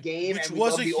love that game. Which and we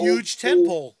was love a the huge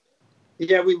tentpole.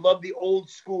 Yeah, we love the old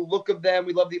school look of them.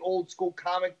 We love the old school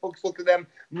comic books look of them.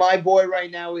 My boy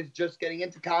right now is just getting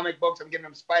into comic books. I'm giving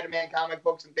him Spider-Man comic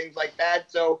books and things like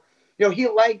that. So, he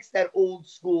likes that old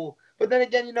school. But then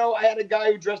again, I had a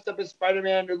guy who dressed up as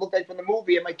Spider-Man who looked like from the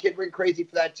movie, and my kid went crazy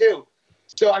for that too.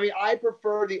 So, I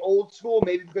prefer the old school,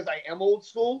 maybe because I am old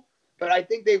school, but I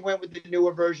think they went with the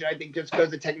newer version, I think just because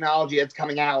of the technology that's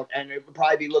coming out, and it would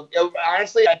probably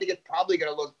honestly, I think it's probably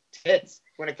going to look tits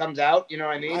when it comes out, you know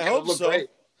what I mean? I hope so. Great.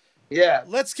 Yeah.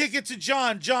 Let's kick it to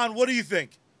John. John, what do you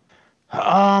think?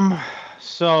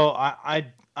 So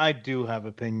I do have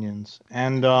opinions,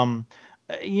 and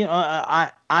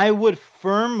I would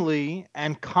firmly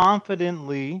and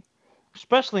confidently,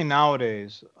 especially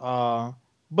nowadays,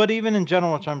 but even in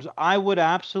general terms, I would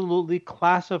absolutely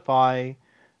classify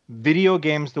video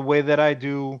games the way that I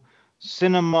do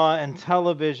cinema and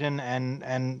television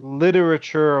and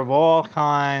literature of all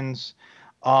kinds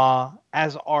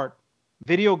as art.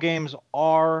 Video games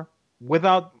are,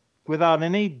 without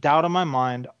any doubt in my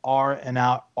mind, are an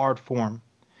art form.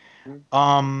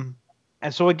 And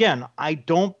so again, I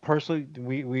don't personally.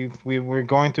 We're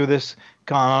going through this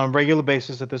on a regular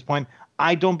basis at this point.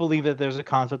 I don't believe that there's a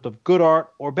concept of good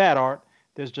art or bad art.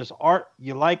 There's just art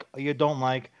you like or you don't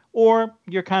like, or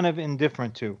you're kind of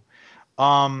indifferent to.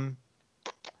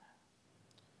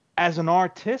 As an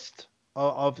artist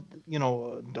of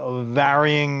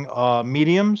varying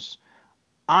mediums,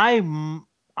 I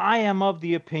am of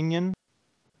the opinion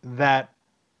that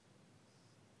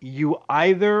you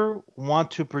either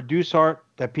want to produce art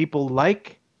that people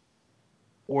like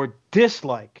or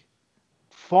dislike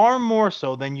far more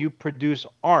so than you produce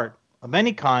art of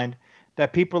any kind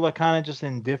that people are kind of just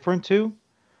indifferent to.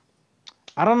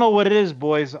 I don't know what it is,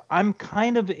 boys. I'm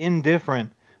kind of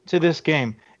indifferent to this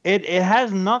game. It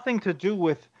has nothing to do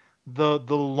with the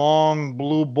long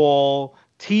blue ball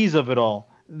tease of it all.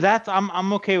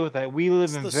 I'm okay with that. We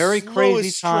live in very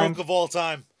crazy times. Stroke of all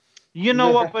time. You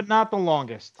know what? But not the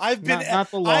longest. Not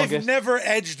the longest. I've never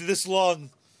edged this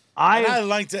long. I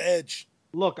like to edge.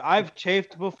 Look, I've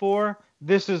chafed before.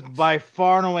 This is by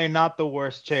far and away not the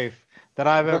worst chafe that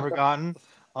I've ever gotten.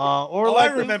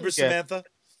 I remember Samantha.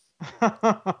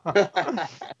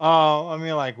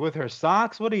 Like with her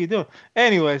socks. What are you doing?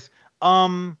 Anyways,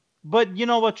 but you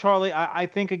know what, Charlie? I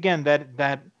think again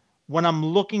that when I'm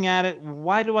looking at it,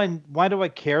 why do I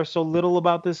care so little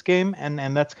about this game?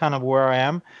 And that's kind of where I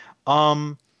am.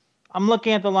 I'm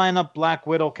looking at the lineup: Black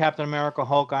Widow, Captain America,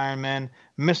 Hulk, Iron Man,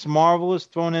 Miss Marvel is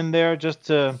thrown in there just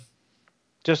as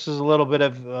a little bit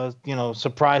of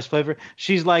surprise flavor.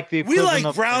 She's like the equivalent we like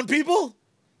of brown people.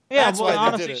 Yeah, that's well,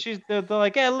 honestly, they're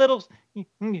like, little.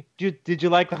 Did you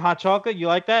like the hot chocolate? You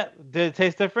like that? Did it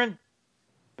taste different?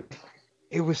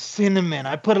 It was cinnamon.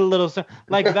 I put a little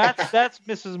like that's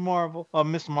Mrs. Marvel,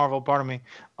 Miss Marvel, pardon me.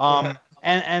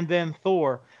 And then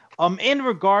Thor. In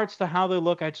regards to how they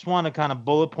look, I just want to kind of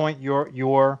bullet point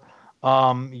your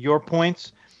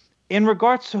points. In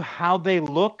regards to how they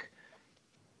look,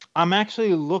 I'm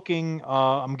actually looking.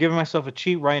 I'm giving myself a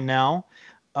cheat right now.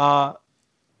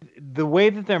 The way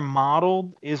that they're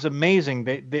modeled is amazing.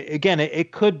 Again,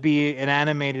 it could be an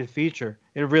animated feature.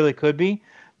 It really could be.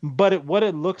 But what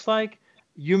it looks like,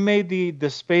 you made the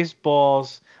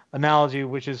Spaceballs analogy,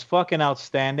 which is fucking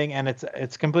outstanding, and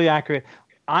it's completely accurate.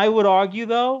 I would argue,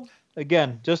 though,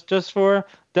 again, just for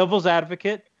devil's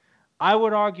advocate, I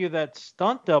would argue that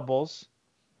stunt doubles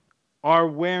are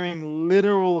wearing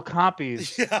literal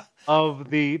copies of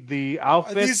the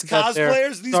outfits. These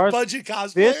cosplayers, these budget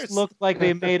cosplayers. This looks like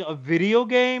they made a video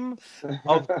game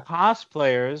of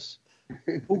cosplayers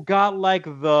who got like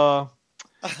the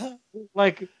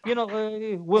like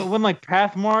when like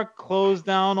Pathmark closed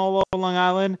down all over Long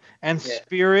Island and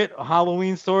Spirit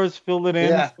Halloween stores filled it in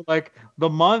for like the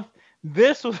month.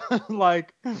 This was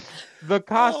like the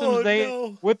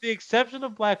costumes with the exception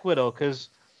of Black Widow, because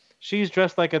she's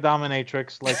dressed like a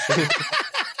dominatrix, like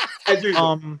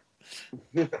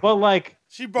but like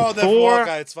she borrowed that from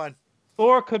Hawkeye. It's fine.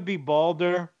 Thor could be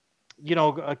balder,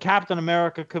 Captain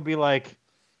America could be like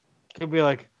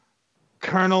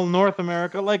Colonel North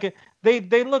America. Like I'll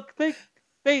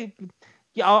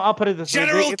put it this way: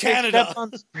 General Canada.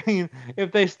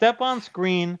 If they step on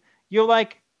screen, you're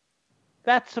like,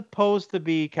 that's supposed to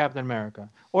be Captain America,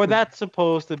 or that's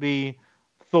supposed to be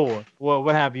Thor, or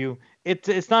what have you.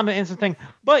 It's not an instant thing,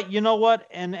 but you know what?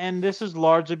 And this is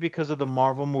largely because of the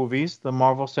Marvel movies, the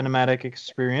Marvel Cinematic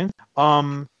Experience.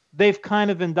 They've kind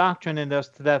of indoctrinated us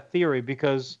to that theory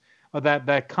because of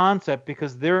that concept,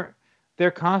 because their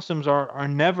costumes are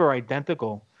never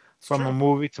identical from a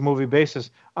movie to movie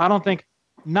basis. I don't think,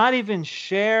 not even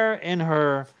Cher in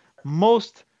her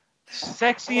most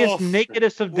sexiest,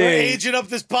 nakedest of days. We're aging up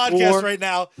this podcast right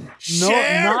now.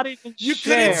 Cher? Not even you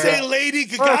Cher. Couldn't say Lady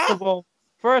Gaga?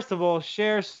 First of all,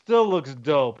 Cher still looks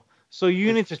dope. So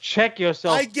you need to check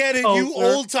yourself. I get it. You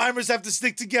old timers have to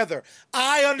stick together.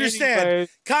 I understand.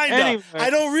 Kinda. I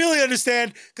don't really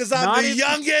understand because I'm the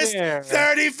youngest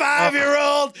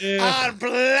 35-year-old on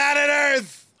planet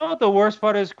Earth. You know what the worst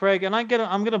part is, Craig? And I'm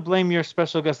gonna blame your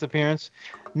special guest appearance.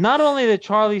 Not only did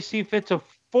Charlie see fit to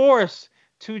force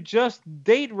to just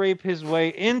date rape his way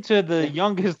into the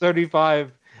youngest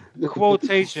 35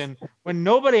 quotation when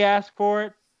nobody asked for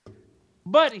it,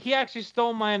 but he actually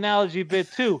stole my analogy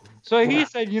bit too. So he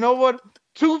said, you know what?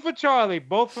 2 for Charlie,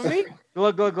 both for me.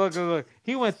 Look.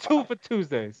 He went 2 for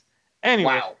Tuesdays.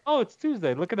 Anyway, it's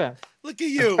Tuesday. Look at that. Look at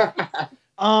you. That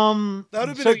would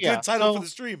have been a good title for the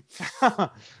stream.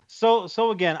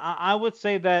 So again, I would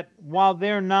say that while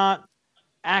they're not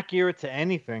accurate to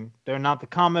anything, they're not the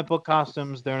comic book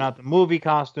costumes, they're not the movie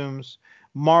costumes.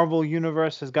 Marvel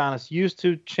Universe has gotten us used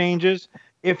to changes.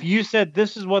 If you said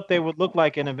this is what they would look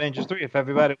like in Avengers 3, if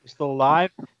everybody was still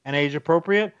alive and age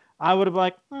appropriate, I would have been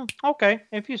like, okay,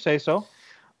 if you say so.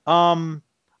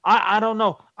 I don't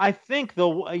know. I think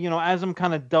though, as I'm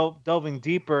kind of delving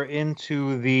deeper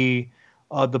into the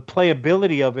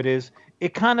playability of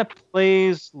it kind of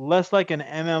plays less like an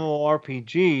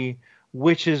MMORPG,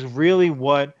 which is really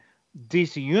what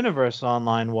DC Universe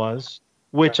Online was,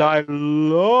 which I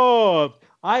loved.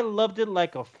 I loved it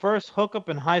like a first hookup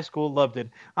in high school. Loved it.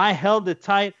 I held it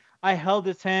tight. I held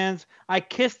its hands. I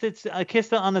kissed it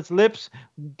on its lips,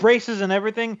 braces and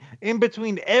everything. In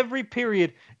between every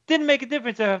period, didn't make a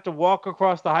difference. I have to walk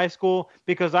across the high school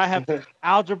because I have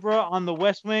algebra on the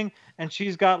West Wing, and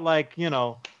she's got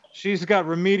she's got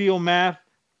remedial math.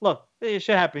 Look, shit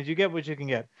happens. You get what you can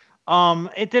get.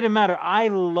 It didn't matter. I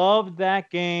loved that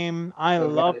game. I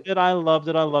loved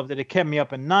it. It kept me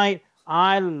up at night.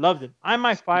 I loved it. I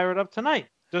might fire it up tonight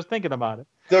just thinking about it.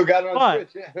 Still got it on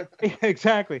Switch, yeah.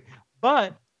 Exactly.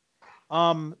 But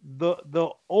the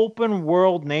open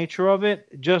world nature of it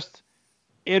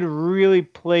it really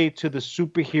played to the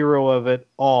superhero of it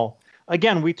all.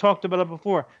 Again, we talked about it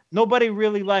before. Nobody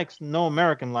really no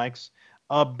American likes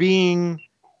being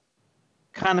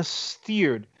kind of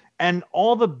steered. And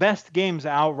all the best games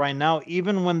out right now,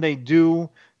 even when they do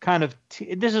kind of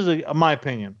this is my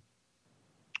opinion.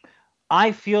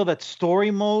 I feel that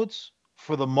story modes,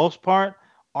 for the most part,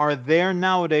 are there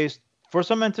nowadays for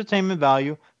some entertainment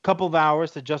value, a couple of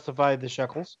hours to justify the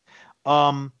shekels.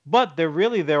 But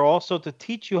they're there also to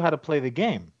teach you how to play the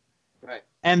game. Right.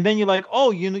 And then you're like,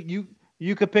 oh,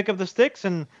 you could pick up the sticks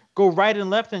and go right and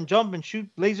left and jump and shoot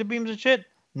laser beams and shit.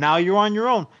 Now you're on your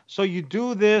own. So you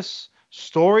do this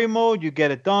Story mode, you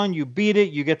get it done, you beat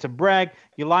it, you get to brag,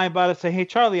 you lie about it, say, hey,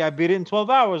 Charlie, I beat it in 12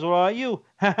 hours. What about you?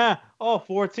 Oh,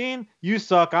 14? You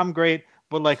suck. I'm great.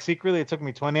 But like secretly, it took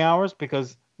me 20 hours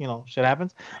because, shit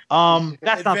happens. That's not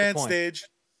the Advanced point. stage.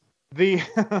 The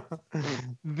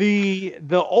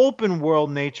the open world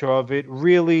nature of it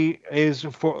really is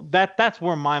for that's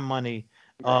where my money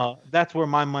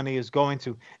is going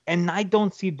to, and I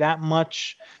don't see that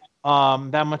much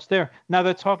there. Now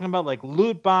they're talking about like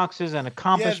loot boxes and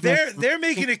accomplishments. Yeah, they're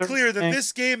making it clear that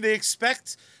this game they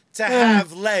expect to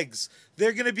have legs.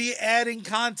 They're going to be adding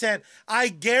content. I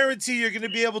guarantee you're going to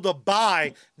be able to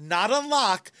buy, not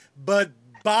unlock, but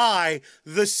buy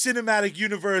the cinematic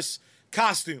universe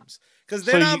costumes. Because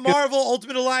they're not Marvel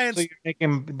Ultimate Alliance. So you're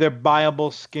making their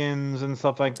buyable skins and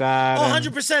stuff like that. Oh,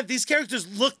 100%. These characters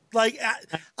look like...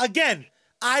 Again,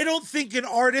 I don't think an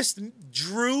artist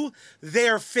drew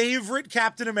their favorite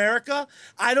Captain America.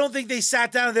 I don't think they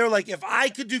sat down and they were like, if I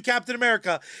could do Captain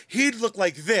America, he'd look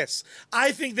like this.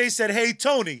 I think they said, hey,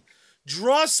 Tony,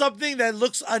 draw something that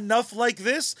looks enough like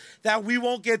this that we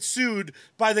won't get sued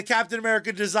by the Captain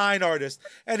America design artist.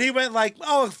 And he went like,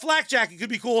 oh, a flak jacket could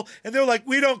be cool. And they're like,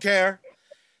 we don't care.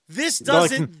 This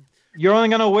doesn't... You're only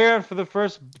gonna wear it for the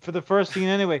first scene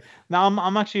anyway. Now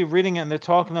I'm actually reading it, and they're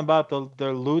talking about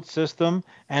their loot system,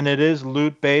 and it is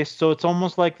loot based, so it's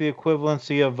almost like the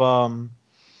equivalency of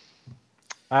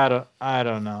I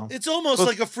don't know. It's almost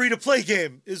like a free to play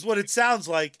game, is what it sounds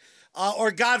like.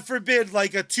 Or God forbid,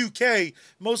 like a 2K.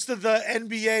 Most of the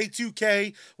NBA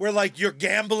 2K, where like you're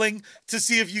gambling to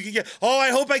see if you can get. Oh,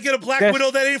 I hope I get a Black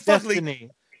Widow that ain't fugly.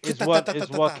 Destiny is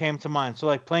what came to mind. So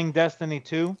like playing Destiny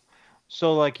 2.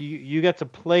 So like you get to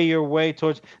play your way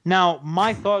towards. Now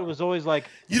my thought was always like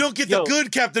you don't get the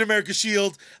good Captain America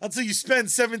shield until you spend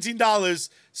 $17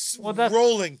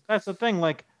 rolling. That's the thing.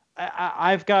 Like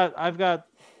I've got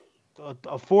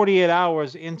 48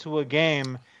 hours into a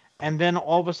game, and then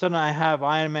all of a sudden I have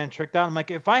Iron Man tricked out. I'm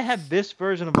like, if I had this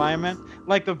version of Iron Man,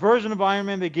 like the version of Iron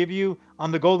Man they give you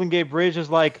on the Golden Gate Bridge is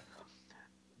like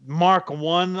Mark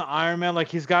 1 Iron Man, like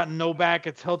he's got no back,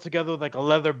 it's held together with like a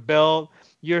leather belt.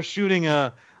 You're shooting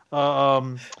a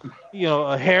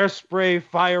hairspray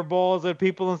fireballs at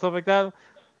people and stuff like that.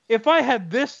 If I had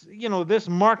this, this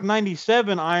Mark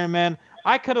 97 Iron Man,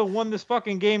 I could have won this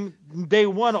fucking game day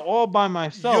one all by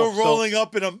myself. You're rolling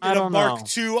up in a Mark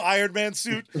II Iron Man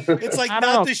suit. It's like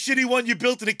not the shitty one you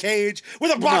built in a cage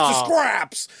with a box of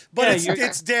scraps, but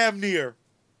it's damn near.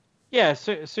 Yeah,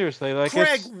 seriously. Like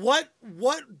Craig, what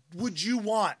would you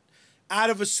want out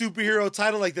of a superhero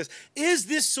title like this? Is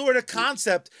this sort of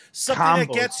concept something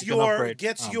that gets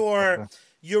your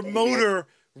motor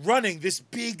running, this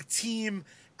big team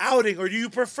outing, or do you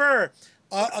prefer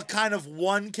a kind of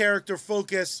one character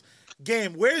focus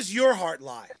game? Where's your heart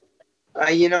lie?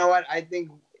 You know what? I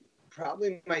think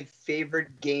probably my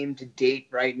favorite game to date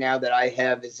right now that I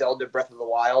have is Zelda Breath of the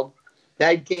Wild.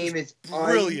 That game is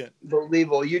brilliant,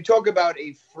 unbelievable. You talk about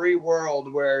a free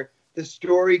world where the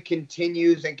story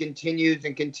continues and continues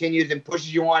and continues and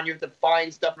pushes you on. You have to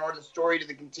find stuff in order for the story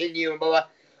to continue and blah, blah.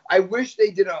 I wish they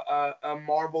did a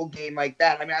Marvel game like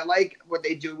that. I mean, I like what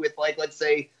they do with, like, let's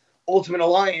say, Ultimate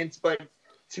Alliance, but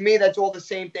to me, that's all the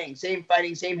same thing. Same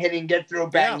fighting, same hitting, get through,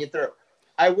 bang, you through.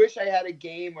 I wish I had a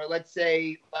game where, let's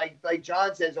say, like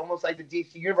John says, almost like the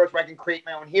DC Universe, where I can create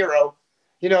my own hero,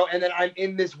 and then I'm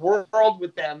in this world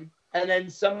with them. And then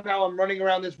somehow I'm running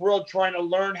around this world trying to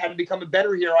learn how to become a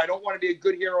better hero. I don't want to be a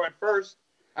good hero at first.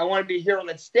 I want to be a hero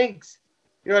that stinks.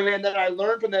 You know what I mean? And then I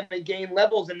learn from them and gain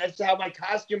levels, and that's how my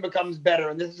costume becomes better.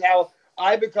 And this is how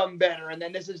I become better. And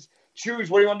then this is choose.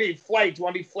 What do you want to be? Flight. Do you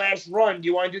want to be Flash? Run? Do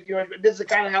you want to do? This is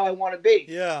kind of how I want to be.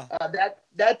 Yeah.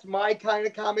 That's my kind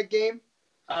of comic game.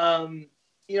 I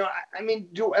mean,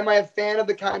 am I a fan of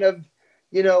the kind of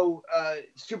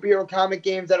superhero comic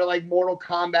games that are like Mortal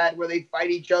Kombat, where they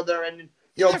fight each other and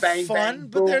bang, fun, bang, boom.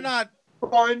 But they're not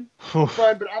fun.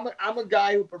 But I'm a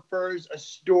guy who prefers a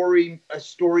story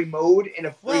mode in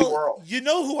a free world. You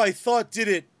know who I thought did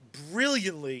it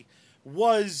brilliantly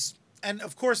was, and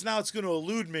of course now it's going to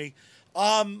elude me.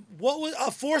 What was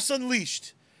Force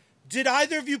Unleashed? Did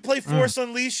either of you play Force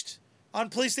Unleashed? On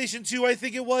PlayStation 2, I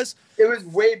think it was. It was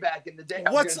way back in the day.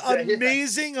 What's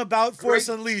amazing about Force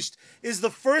Unleashed is the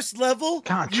first level.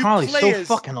 God, Charlie's so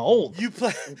fucking old. You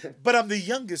play, but I'm the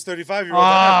youngest 35-year-old.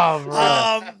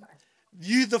 Oh,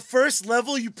 the first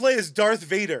level you play as Darth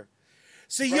Vader.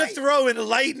 So you're throwing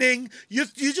lightning. You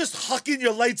just hucking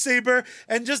your lightsaber,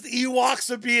 and just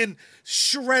Ewoks are being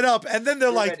shred up. And then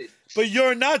they're like, "But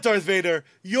you're not Darth Vader.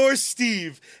 You're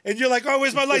Steve." And you're like, "Oh,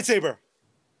 where's my lightsaber?"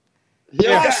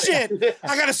 Yeah. Oh shit!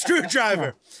 I got a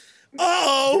screwdriver.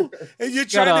 and you're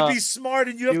trying to be smart,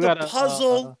 and you have to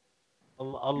puzzle. A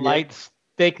light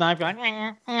steak knife.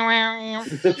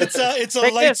 It's a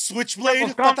light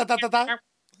switchblade.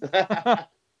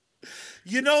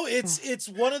 You know, it's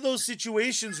one of those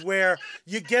situations where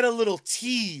you get a little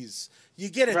tease. You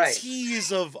get a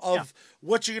tease of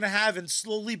what you're going to have and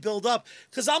slowly build up.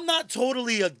 Because I'm not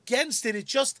totally against it. It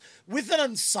just, with an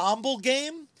ensemble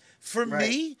game, for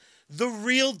me, the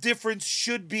real difference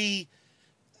should be,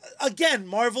 again,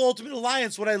 Marvel Ultimate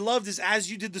Alliance, what I loved is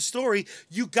as you did the story,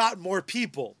 you got more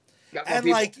people.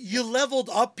 Like, you leveled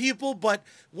up people, but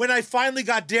when I finally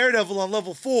got Daredevil on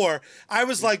level 4, I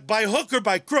was like, by hook or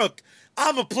by crook,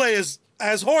 I'm going to play as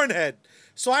Hornhead.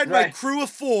 So I had my crew of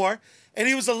 4, and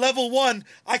he was a level 1.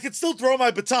 I could still throw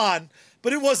my baton,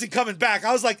 but it wasn't coming back.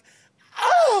 I was like,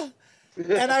 ah!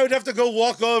 And I would have to go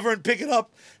walk over and pick it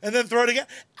up and then throw it again.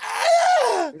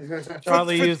 Ah!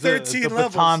 Charlie used the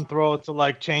baton throw to,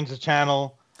 like, change the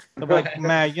channel. I'm like,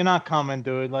 man, you're not coming,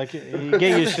 dude. Like, you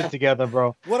get your shit together,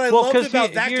 bro. What I loved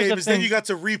about that game is then you got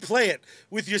to replay it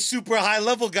with your super high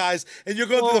level guys, and you're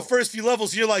going through the first few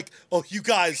levels, and you're like, oh, you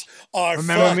guys are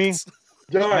remember me?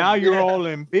 Now you're all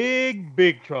in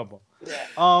big trouble.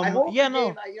 I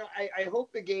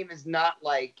hope the game is not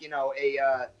like,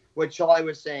 what Charlie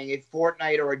was saying, a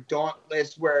Fortnite or a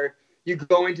Dauntless where you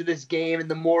go into this game and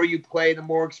the more you play, the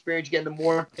more experience you get, the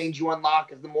more things you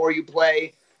unlock as the more you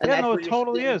play. And it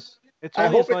totally is. I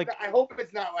hope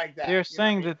it's not like that. They're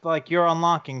saying that, like, you're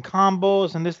unlocking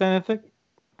combos and this and that.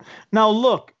 Now,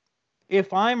 look,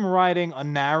 if I'm writing a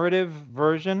narrative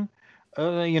version,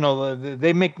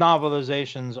 they make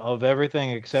novelizations of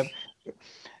everything except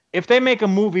if they make a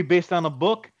movie based on a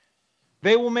book,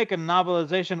 they will make a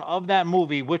novelization of that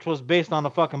movie, which was based on a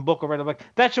fucking book already. Like,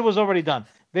 that shit was already done.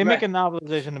 They make a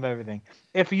novelization of everything.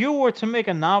 If you were to make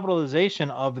a novelization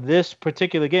of this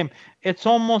particular game, it's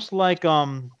almost like they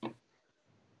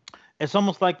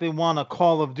want a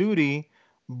Call of Duty,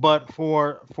 but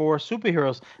for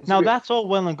superheroes. Now, that's all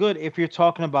well and good if you're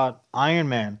talking about Iron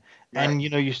Man, and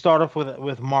you start off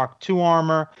with Mark II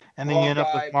armor, and then you end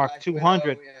up with Mark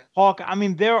 200. Hawk. I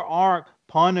mean, there are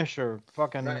Punisher.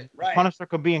 Punisher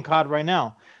could be in COD right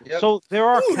now. Yep. So there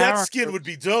are characters. That skin would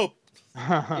be dope.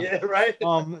 Yeah, right.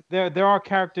 There are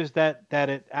characters that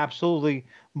it absolutely.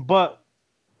 But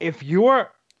if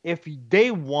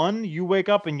day one you wake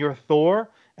up and you're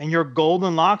Thor and your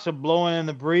golden locks are blowing in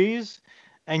the breeze,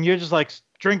 and you're just like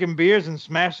drinking beers and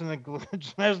smashing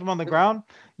them on the ground,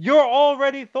 you're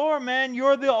already Thor, man.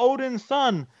 You're the Odin's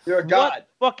son. You're a god.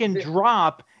 What fucking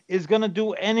drop is gonna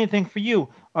do anything for you?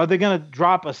 Are they gonna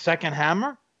drop a second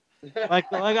hammer? Like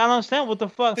I don't understand what the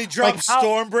fuck. They drop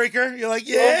Stormbreaker. You're like,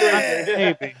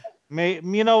 yeah.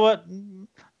 Maybe. You know what?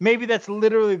 Maybe that's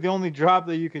literally the only drop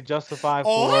that you could justify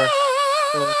for.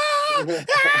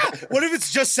 What if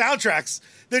it's just soundtracks?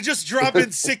 They're just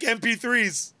dropping sick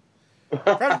MP3s.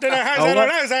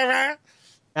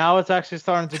 Now it's actually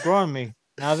starting to grow on me.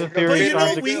 Now the theory is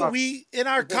starting to grow. We in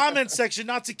our comment section,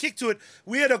 not to kick to it,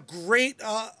 we had a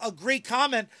great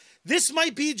comment. This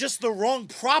might be just the wrong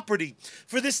property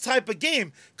for this type of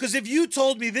game. Because if you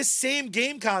told me this same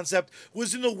game concept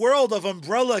was in the world of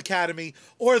Umbrella Academy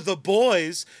or The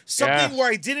Boys, something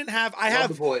where I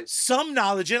have some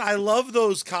knowledge in. I love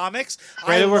those comics.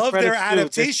 I love their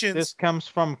adaptations. This comes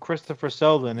from Christopher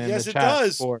Selden in the chat. Yes, it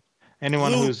does. For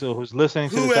anyone who's listening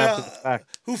to this after the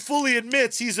fact. Who fully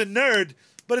admits he's a nerd,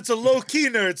 but it's a low-key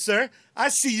nerd, sir. I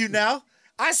see you now.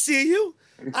 I see you.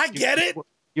 I get it.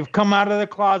 You've come out of the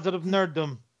closet of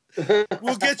nerddom.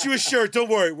 We'll get you a shirt. Don't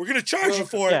worry. We're going to charge you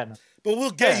for it, but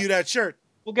we'll get you that shirt.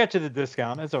 We'll get you the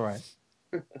discount. It's all right.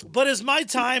 But as my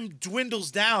time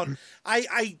dwindles down,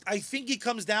 I think it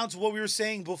comes down to what we were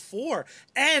saying before.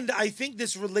 And I think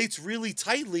this relates really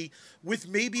tightly with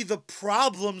maybe the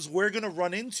problems we're going to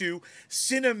run into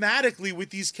cinematically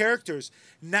with these characters.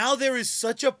 Now there is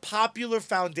such a popular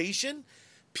foundation.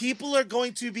 People are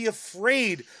going to be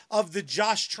afraid of the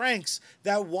Josh Tranks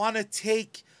that want to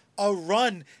take a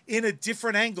run in a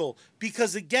different angle.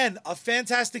 Because again, a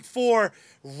Fantastic Four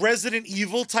Resident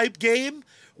Evil type game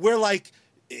where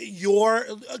you're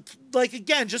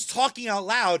again, just talking out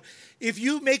loud. If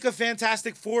you make a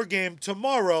Fantastic Four game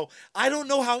tomorrow, I don't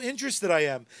know how interested I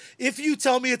am. If you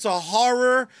tell me it's a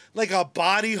horror, like a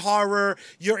body horror,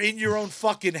 you're in your own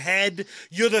fucking head,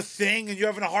 you're the Thing, and you're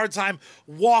having a hard time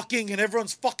walking, and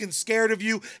everyone's fucking scared of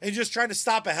you, and you're just trying to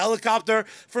stop a helicopter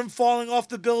from falling off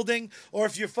the building, or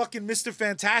if you're fucking Mr.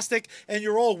 Fantastic, and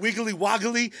you're all wiggly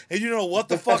woggly, and you don't know what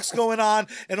the fuck's going on,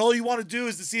 and all you want to do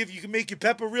is to see if you can make your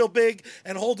pepper real big,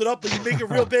 and hold it up, and you make it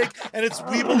real big, and it's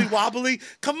weebly wobbly.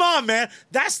 Come on, man.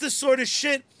 That's the sort of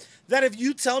shit that if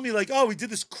you tell me like, oh, we did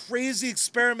this crazy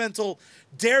experimental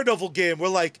Daredevil game where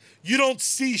like you don't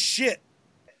see shit.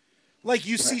 Like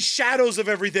you see shadows of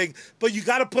everything, but you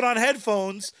got to put on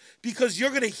headphones because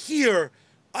you're going to hear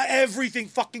everything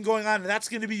fucking going on, and that's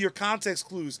going to be your context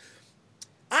clues.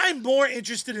 I'm more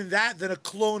interested in that than a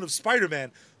clone of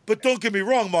Spider-Man. But don't get me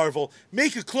wrong, Marvel.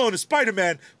 Make a clone of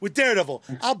Spider-Man with Daredevil.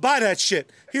 I'll buy that shit.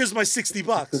 Here's my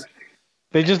 $60.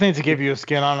 They just need to give you a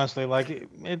skin, honestly. Like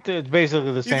it's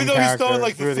basically the same. Even though he's throwing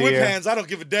like the whip hands, I don't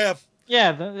give a damn.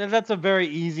 Yeah, that's a very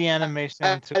easy animation.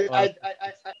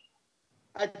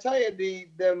 I tell you,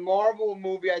 the Marvel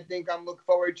movie I think I'm looking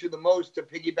forward to the most, to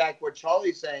piggyback what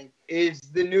Charlie's saying, is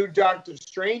the new Doctor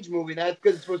Strange movie. That's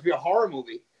because it's supposed to be a horror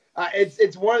movie.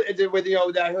 It's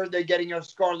with I heard they're getting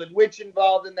Scarlet Witch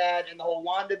involved in that, and the whole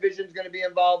WandaVision is going to be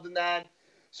involved in that.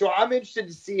 So I'm interested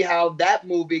to see how that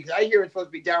movie, because I hear it's supposed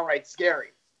to be downright scary.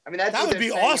 I mean, that would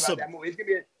be awesome. That movie. It's going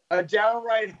to be a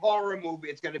downright horror movie.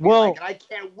 It's going to be and I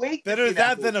can't wait. Better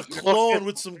that than a clone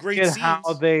with some great scenes. How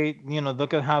they,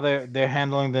 look at how they're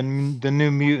handling the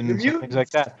new mutants and things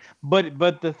like that.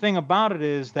 But the thing about it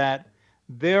is that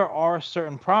there are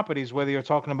certain properties, whether you're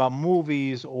talking about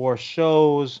movies or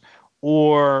shows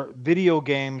or video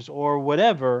games or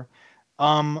whatever,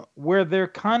 where they're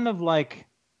kind of like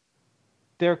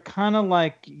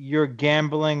you're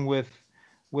gambling with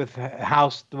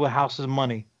house's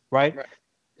money, right?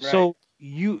 So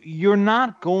you're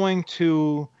not going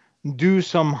to do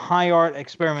some high art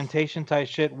experimentation type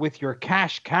shit with your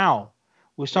cash cow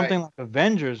with something like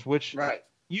Avengers, which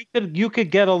you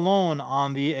could get a loan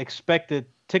on the expected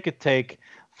ticket take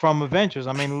from Avengers.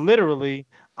 I mean, literally,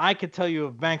 I could tell you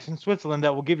of banks in Switzerland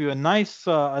that will give you a nice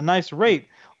rate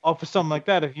off of something like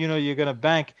that if you're going to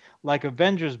bank like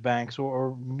Avengers banks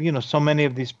or so many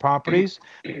of these properties.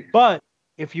 But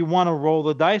if you want to roll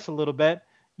the dice a little bit,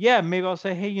 yeah, maybe I'll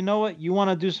say, hey, you know what? You want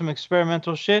to do some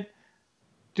experimental shit?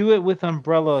 Do it with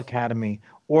Umbrella Academy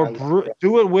or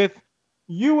do it with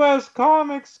U.S.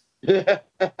 Comics.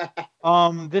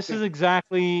 This is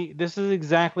exactly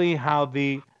how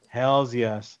the hells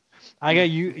yes. I got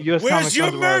U.S. Where's Comics. Where's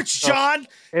your merch, John?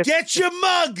 Get your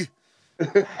mug.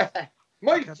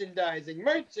 Merchandising.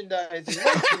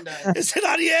 Is it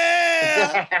on?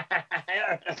 Yeah.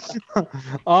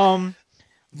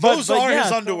 Those are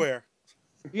his underwear.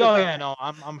 Oh yeah, no,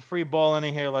 I'm free balling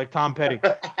in here like Tom Petty.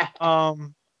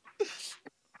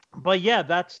 But yeah,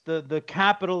 that's the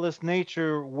capitalist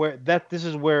nature where this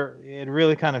is where it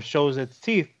really kind of shows its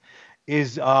teeth.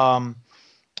 Is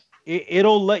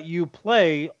it'll let you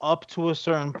play up to a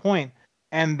certain point,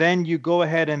 and then you go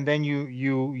ahead and then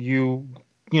you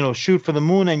shoot for the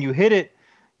moon and you hit it.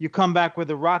 You come back with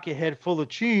a rocket head full of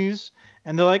cheese,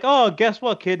 and they're like, "Oh, guess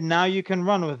what, kid? Now you can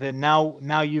run with it.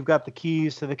 Now you've got the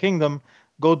keys to the kingdom.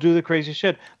 Go do the crazy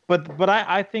shit." But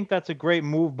I think that's a great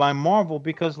move by Marvel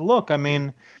because look, I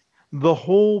mean, the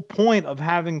whole point of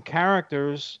having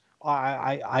characters,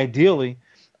 ideally,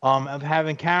 of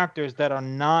having characters that are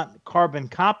not carbon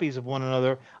copies of one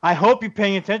another. I hope you're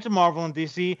paying attention, Marvel and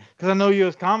DC, because I know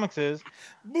U.S. Comics is.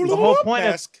 The whole point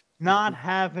of not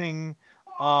having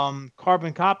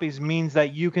carbon copies means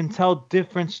that you can tell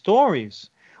different stories.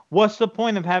 What's the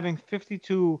point of having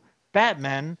 52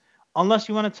 Batmen unless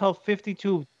you want to tell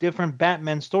 52 different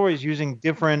Batman stories using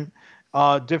different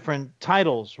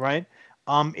titles, right?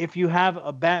 If you have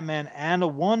a Batman and a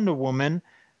Wonder Woman,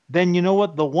 then you know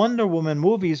what? The Wonder Woman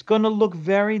movie is going to look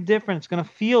very different. It's going to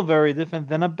feel very different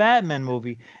than a Batman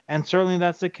movie. And certainly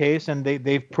that's the case. And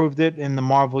they've proved it in the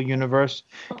Marvel universe,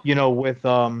 with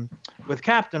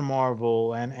Captain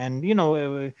Marvel and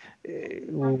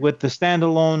with the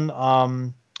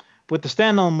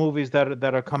standalone movies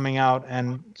that are coming out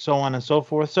and so on and so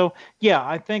forth. So yeah,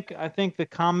 I think the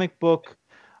comic book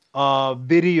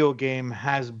video game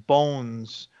has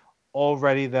bones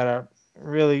already that are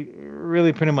really,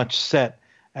 really pretty much set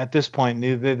at this point.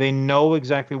 They know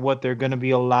exactly what they're going to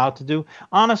be allowed to do.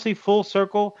 Honestly, full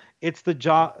circle, it's the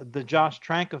Josh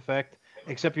Trank effect,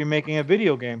 except you're making a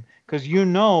video game because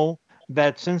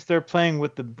that since they're playing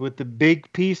with the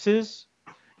big pieces.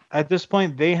 At this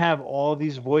point, they have all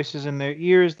these voices in their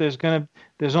ears. There's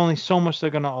only so much they're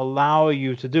gonna allow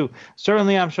you to do.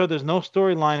 Certainly, I'm sure there's no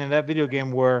storyline in that video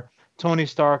game where Tony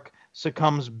Stark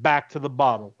succumbs back to the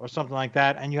bottle or something like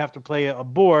that, and you have to play a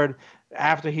board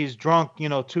after he's drunk,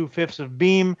 2/5 of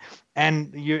beam,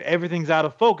 and everything's out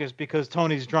of focus because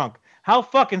Tony's drunk. How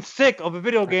fucking sick of a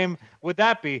video game would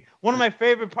that be? One of my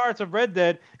favorite parts of Red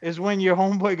Dead is when your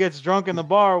homeboy gets drunk in the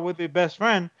bar with your best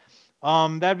friend.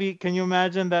 Can you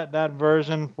imagine that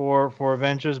version for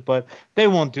Avengers? But they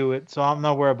won't do it, so I'm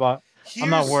not worried about I'm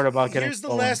not worried about getting. Here's the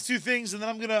last two things, and then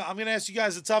I'm gonna ask you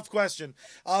guys a tough question.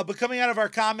 But coming out of our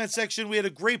comment section, we had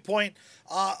a great point.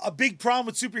 A big problem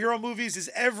with superhero movies is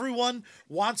everyone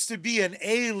wants to be an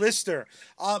A-lister.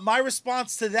 My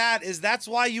response to that is that's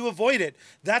why you avoid it.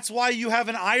 That's why you have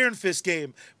an Iron Fist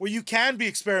game where you can be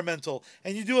experimental,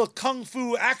 and you do a kung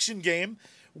fu action game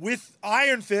with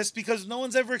Iron Fist because no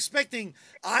one's ever expecting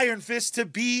Iron Fist to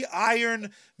be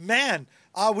Iron Man.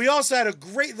 We also had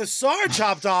the Sarge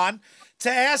hopped on to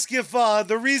ask if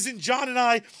the reason John and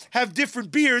I have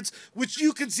different beards, which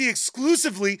you can see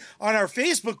exclusively on our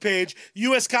Facebook page,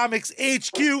 US Comics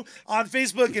HQ on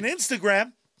Facebook and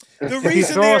Instagram. The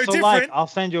reason they are different, I'll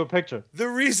send you a picture. The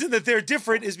reason that they're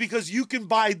different is because you can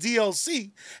buy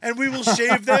DLC and we will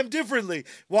shave them differently.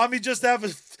 Want me just to have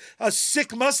a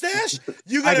sick mustache?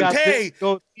 You gotta pay.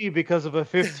 Goatee because of a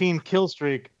 15 kill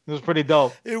streak. It was pretty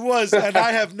dope. It was, and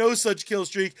I have no such kill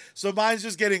streak, so mine's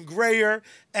just getting grayer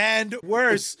and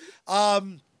worse.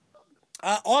 Also,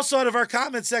 out of our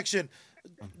comment section,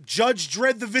 Judge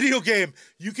Dredd the video game.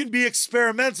 You can be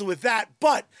experimental with that,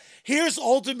 but here's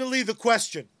ultimately the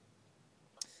question.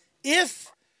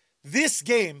 If this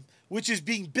game, which is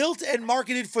being built and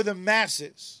marketed for the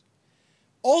masses,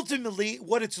 ultimately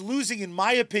what it's losing, in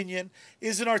my opinion,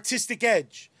 is an artistic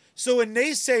edge. So a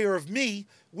naysayer of me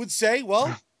would say,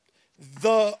 well,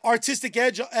 the artistic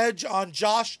edge on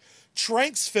Josh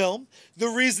Trank's film, the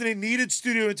reason it needed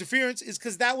studio interference is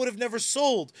because that would have never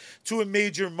sold to a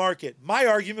major market. My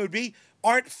argument would be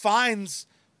art finds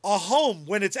a home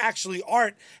when it's actually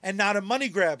art and not a money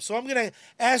grab. So I'm going to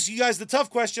ask you guys the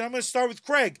tough question. I'm going to start with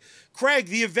Craig. Craig,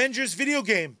 the Avengers video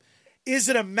game, is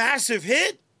it a massive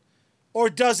hit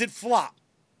or does it flop?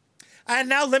 And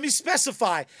now let me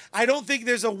specify. I don't think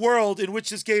there's a world in which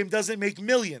this game doesn't make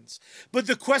millions. But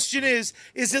the question is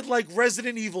it like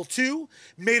Resident Evil 2,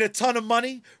 made a ton of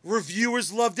money,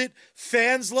 reviewers loved it,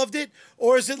 fans loved it,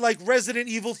 or is it like Resident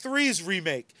Evil 3's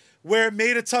remake, where it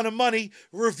made a ton of money,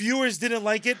 reviewers didn't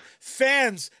like it,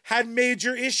 fans had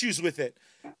major issues with it?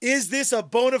 Is this a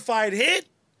bona fide hit,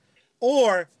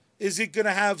 or is it going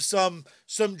to have some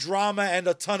drama and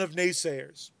a ton of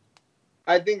naysayers?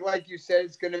 I think, like you said,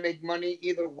 it's going to make money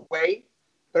either way.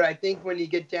 But I think when you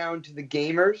get down to the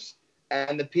gamers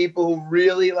and the people who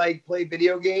really play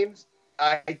video games,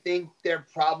 I think they're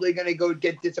probably going to go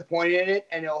get disappointed in it,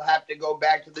 and they'll have to go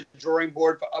back to the drawing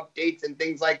board for updates and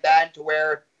things like that to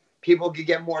where people could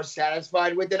get more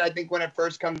satisfied with it. I think when it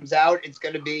first comes out, it's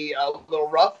going to be a little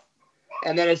rough.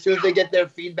 And then as soon as they get their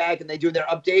feedback and they do their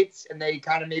updates and they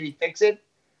kind of maybe fix it,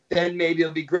 then maybe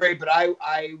it'll be great. But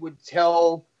I would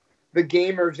tell the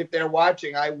gamers, if they're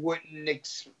watching, I wouldn't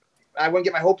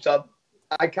get my hopes up.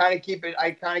 I kind of keep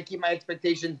my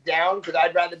expectations down because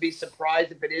I'd rather be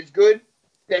surprised if it is good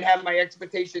than have my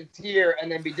expectations here and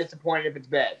then be disappointed if it's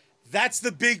bad. That's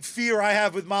the big fear I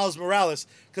have with Miles Morales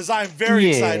because I'm very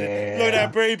excited. Look at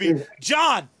that baby.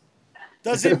 John,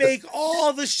 does it make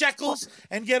all the shekels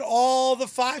and get all the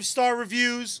 5-star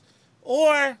reviews?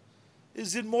 Or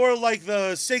is it more like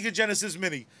the Sega Genesis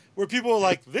Mini where people are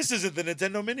like, this isn't the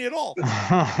Nintendo Mini at all?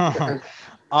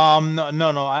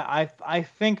 No. I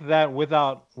think that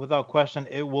without question,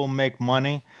 it will make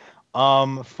money.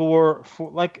 For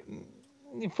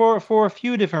a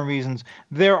few different reasons.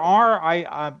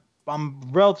 I'm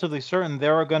relatively certain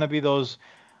there are going to be those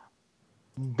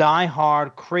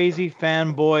die-hard, crazy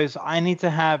fanboys. I need to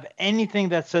have anything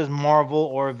that says Marvel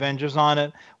or Avengers on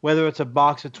it, whether it's a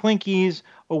box of Twinkies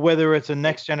or whether it's a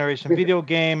next generation video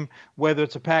game, whether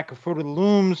it's a pack of Fruit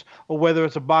Looms or whether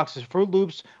it's a box of Fruit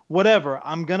Loops, whatever.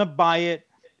 I'm going to buy it.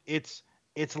 It's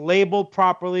labeled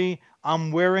properly.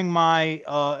 I'm wearing my,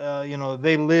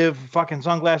 They Live fucking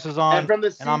sunglasses on. And from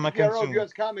the I'm a CPRO of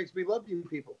US Comics, we love you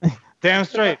people. Damn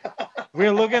straight.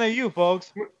 We're looking at you,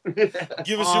 folks.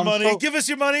 Give us your money. Give us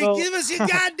your money. Give us your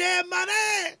goddamn money.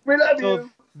 We love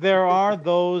you. There are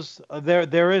those.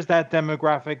 There is that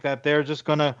demographic that they're just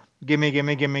gonna gimme. And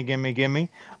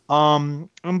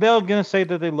they're gonna say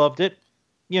that they loved it,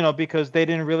 because they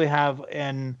didn't really have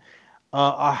a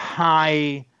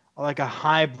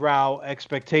highbrow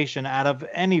expectation out of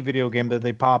any video game that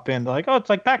they pop in. They're like, oh, it's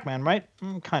like Pac-Man, right?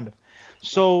 Kind of.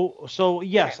 So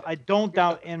yes, I don't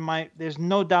doubt there's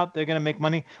no doubt they're going to make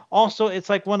money. Also, it's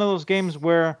like one of those games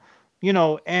where,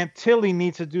 Aunt Tilly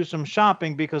needs to do some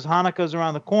shopping because Hanukkah's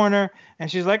around the corner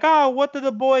and she's like, oh, what do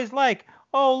the boys like?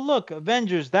 Oh, look,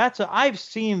 Avengers. I've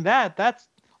seen that. That's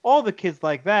all the kids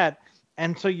like that.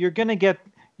 And so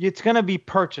it's going to be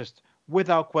purchased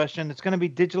without question. It's going to be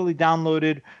digitally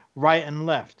downloaded right and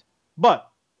left. But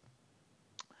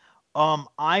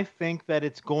I think that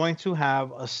it's going to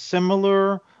have a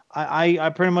similar I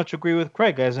pretty much agree with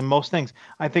Craig, as in most things.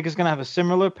 I think it's going to have a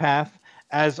similar path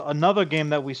as another game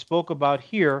that we spoke about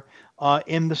here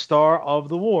in the Star of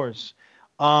the Wars.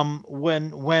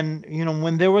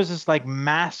 When there was this like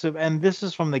massive, and this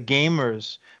is from the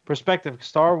gamers' perspective.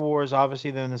 Star Wars, obviously,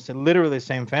 then it's literally the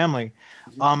same family.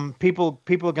 People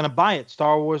are gonna buy it.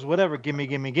 Star Wars, whatever, gimme,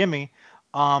 gimme, gimme.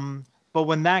 But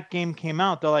when that game came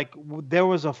out, they're like, there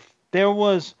was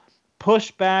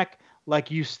pushback.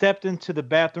 Like you stepped into the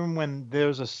bathroom when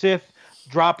there's a Sith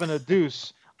dropping a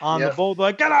deuce on the bowl,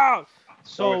 like get out.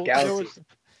 So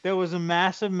there was a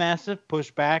massive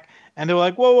pushback, and they were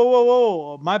like, whoa, whoa, whoa,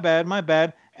 whoa, my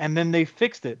bad. And then they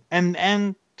fixed it.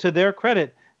 And to their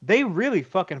credit, they really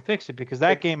fucking fixed it because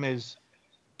that game is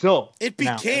dope. It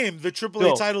became the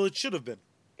AAA title it should have been.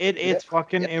 It's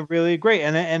fucking really great.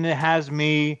 And it has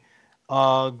me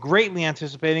greatly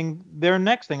anticipating their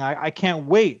next thing. I can't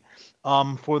wait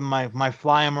for my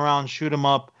fly 'em around, shoot 'em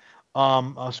up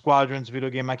Squadrons video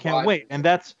game. I can't wait. And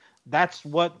that's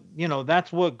what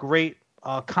great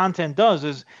content does,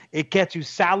 is it gets you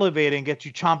salivating, gets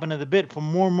you chomping at the bit for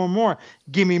more.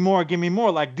 Give me more.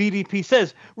 Like DDP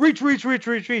says, reach.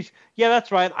 Yeah,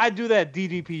 that's right. I do that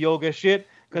DDP yoga shit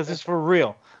because it's for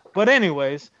real. But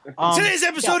anyways, today's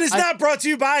episode is not brought to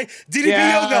you by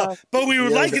DDP Yoga, but we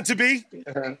would like it to be.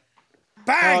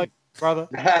 Bang, brother.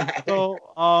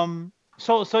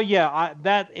 So yeah,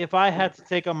 that if I had to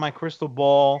take on my crystal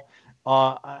ball,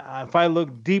 if I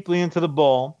look deeply into the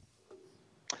ball,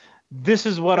 this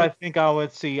is what I think I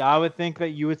would see. I would think that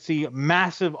you would see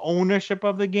massive ownership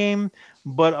of the game,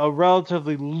 but a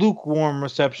relatively lukewarm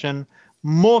reception,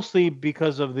 mostly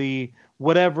because of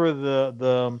whatever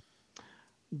the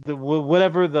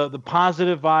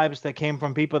positive vibes that came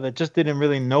from people that just didn't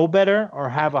really know better or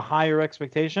have a higher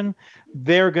expectation.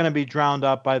 They're going to be drowned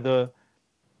out by the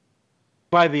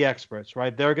experts,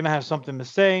 right? They're going to have something to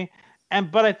say.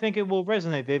 But I think it will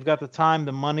resonate. They've got the time,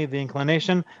 the money, the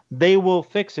inclination. They will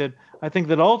fix it. I think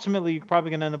that ultimately you're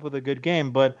probably going to end up with a good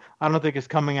game, but I don't think it's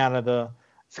coming out of the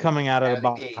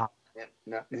bottom top.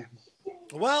 Yeah.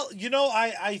 Well,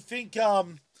 I think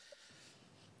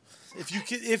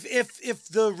if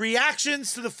the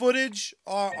reactions to the footage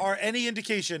are any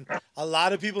indication, a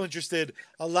lot of people interested,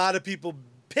 a lot of people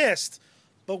pissed.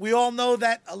 But we all know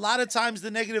that a lot of times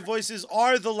the negative voices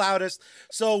are the loudest.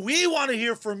 So we want to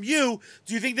hear from you.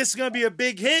 Do you think this is going to be a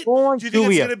big hit? Do you think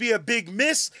it's going to be a big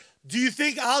miss? Do you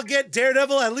think I'll get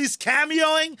Daredevil at least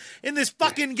cameoing in this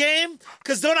fucking game?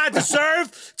 Because don't I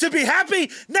deserve to be happy?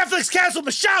 Netflix canceled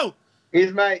my show.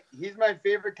 He's my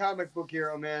favorite comic book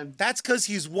hero, man. That's because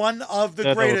he's one of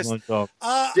the greatest. The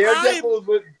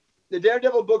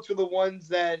Daredevil books were the ones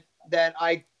that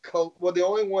I the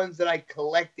only ones that I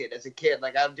collected as a kid.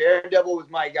 Like Daredevil was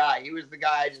my guy. He was the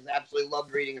guy I just absolutely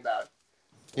loved reading about.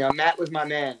 Matt was my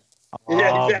man. Oh,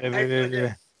 yeah,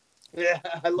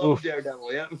 I love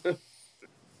Daredevil. Yeah.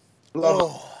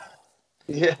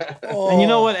 Yeah. And you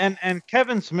know what? And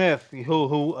Kevin Smith,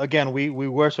 who again we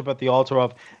worship at the altar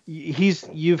of,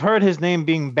 you've heard his name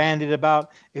being bandied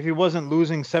about. If he wasn't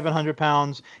losing 700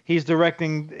 pounds, he's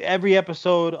directing every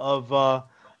episode of.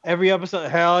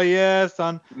 Hell yeah,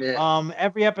 son. Yeah.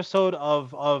 Every episode of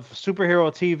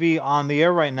superhero TV on the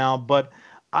air right now. But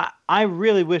I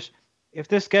really wish, if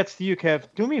this gets to you, Kev,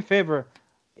 do me a favor.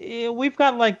 We've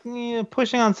got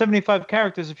pushing on 75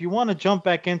 characters. If you want to jump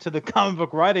back into the comic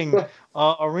book writing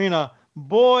arena,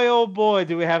 boy, oh boy,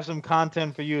 do we have some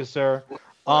content for you, sir.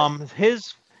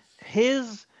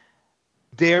 His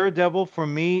Daredevil for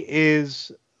me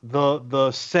is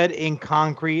the set in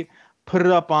concrete. Put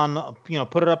it up in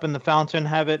the fountain,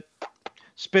 have it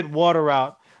spit water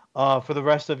out for the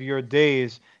rest of your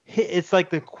days. It's like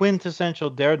the quintessential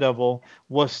Daredevil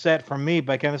was set for me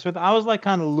by Kevin Smith. I was like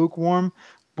kind of lukewarm.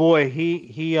 Boy,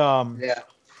 he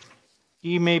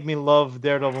made me love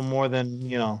Daredevil more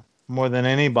than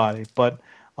anybody. But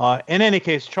in any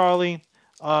case, Charlie,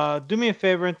 do me a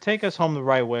favor and take us home the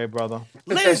right way, brother.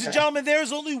 Ladies and gentlemen,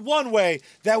 there's only one way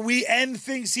that we end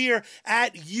things here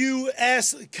at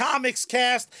US Comics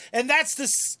Cast, and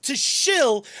that's to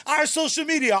shill our social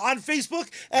media. On Facebook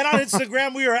and on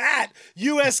Instagram, we are at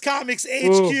US Comics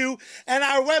HQ, and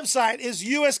our website is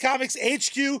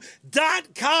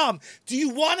uscomicshq.com. Do you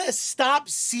want to stop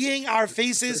seeing our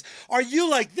faces? Are you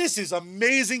like, this is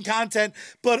amazing content,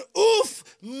 but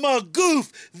oof,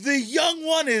 magoof, the young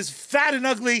one is fat and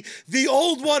ugly, the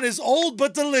old one is old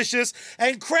but delicious,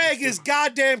 and Craig is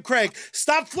goddamn Craig.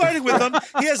 Stop flirting with him.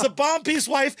 He has a bomb-piece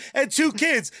wife and 2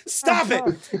 kids. Stop it.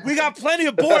 We got plenty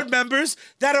of board members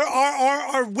that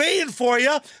are waiting for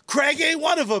you. Craig ain't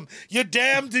one of them. You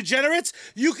damn degenerates.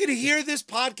 You can hear this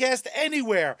podcast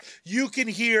anywhere. You can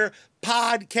hear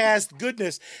podcast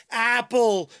goodness.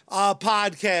 Apple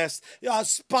Podcast,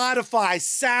 Spotify,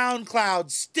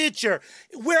 SoundCloud, Stitcher.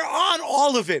 We're on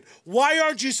all of it. Why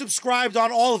aren't you subscribed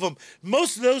on all of them?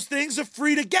 Most of those things are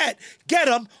free to get. Get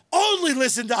them. Only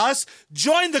listen to us.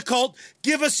 Join the cult.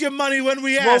 Give us your money when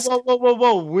we ask.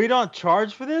 Whoa. We don't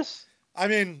charge for this? I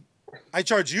mean, I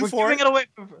charge you We're for giving it away.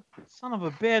 Son of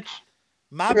a bitch.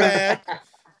 My bad.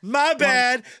 My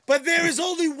bad. But there is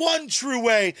only one true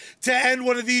way to end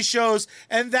one of these shows,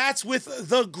 and that's with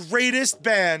the greatest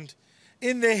band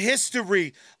in the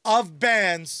history of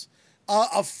bands.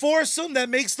 A foursome that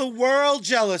makes the world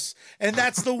jealous, and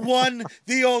that's the one,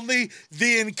 the only,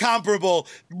 the incomparable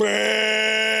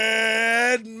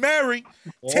Brad Mary.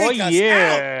 Take us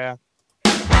out.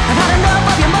 I've had enough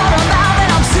of your moral mouth,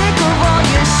 and I'm sick of all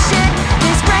your shit.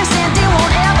 This grandstanding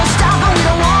won't ever stop, and we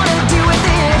don't want to deal with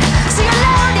it. So you're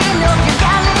loading up your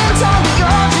gallons, all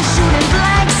you're just shooting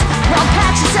blanks. Well,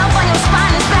 pat yourself on your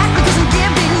spineless back, because I'm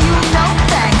giving you no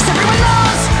thanks. Everyone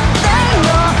knows, they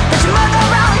know, that you mug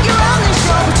around like you're on this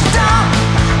show, but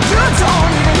you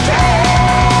don't even care.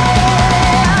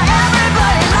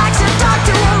 Everybody likes to talk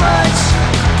too much,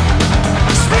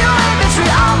 spewing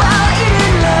vitriol while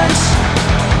eating lunch.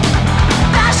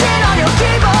 Bashing on your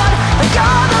keyboard like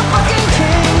you're the fucking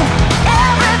king.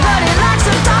 Everybody likes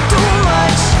to talk too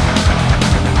much.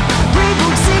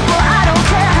 Reboot, sequel, I don't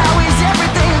care. How is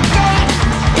everything again?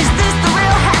 Is this the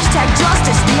real hashtag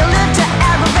justice? Steal it to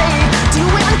aggravate? Do you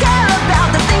even care about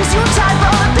the things you type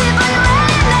or the people you're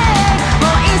alienating?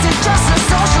 Or is it just a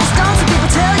social stunt so people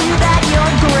tell you that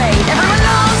you're great? Everyone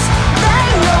knows, they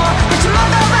know, that you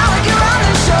mug around like you're on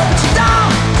the show, but you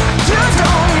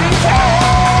don't even care.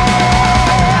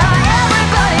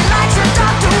 Everybody likes to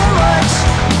talk too much,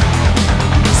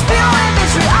 spewing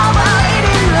vitriol while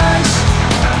eating lunch.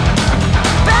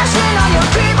 Bashing on your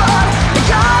keyboard like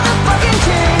you're the fucking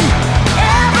king.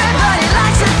 Everybody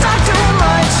likes to talk too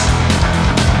much.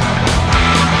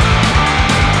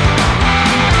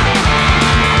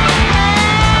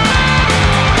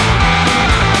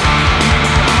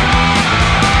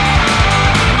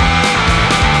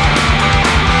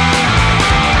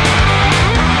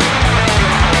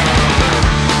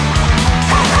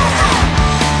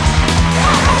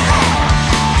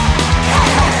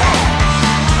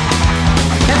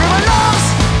 Everyone knows,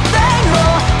 they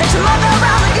know, that you mug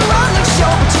around like you're on the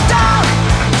show, but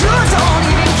you don't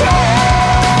even care.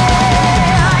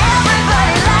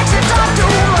 Everybody likes to talk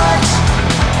too much,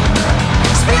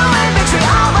 spewing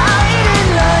vitriol while eating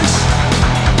lunch.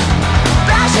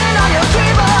 Bashing on your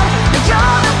keyboard like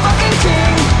you're the fucking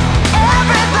king.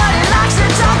 Everybody likes to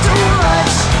talk too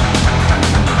much.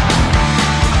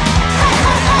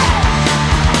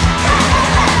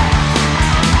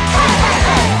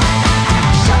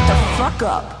 Shut the fuck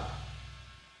up.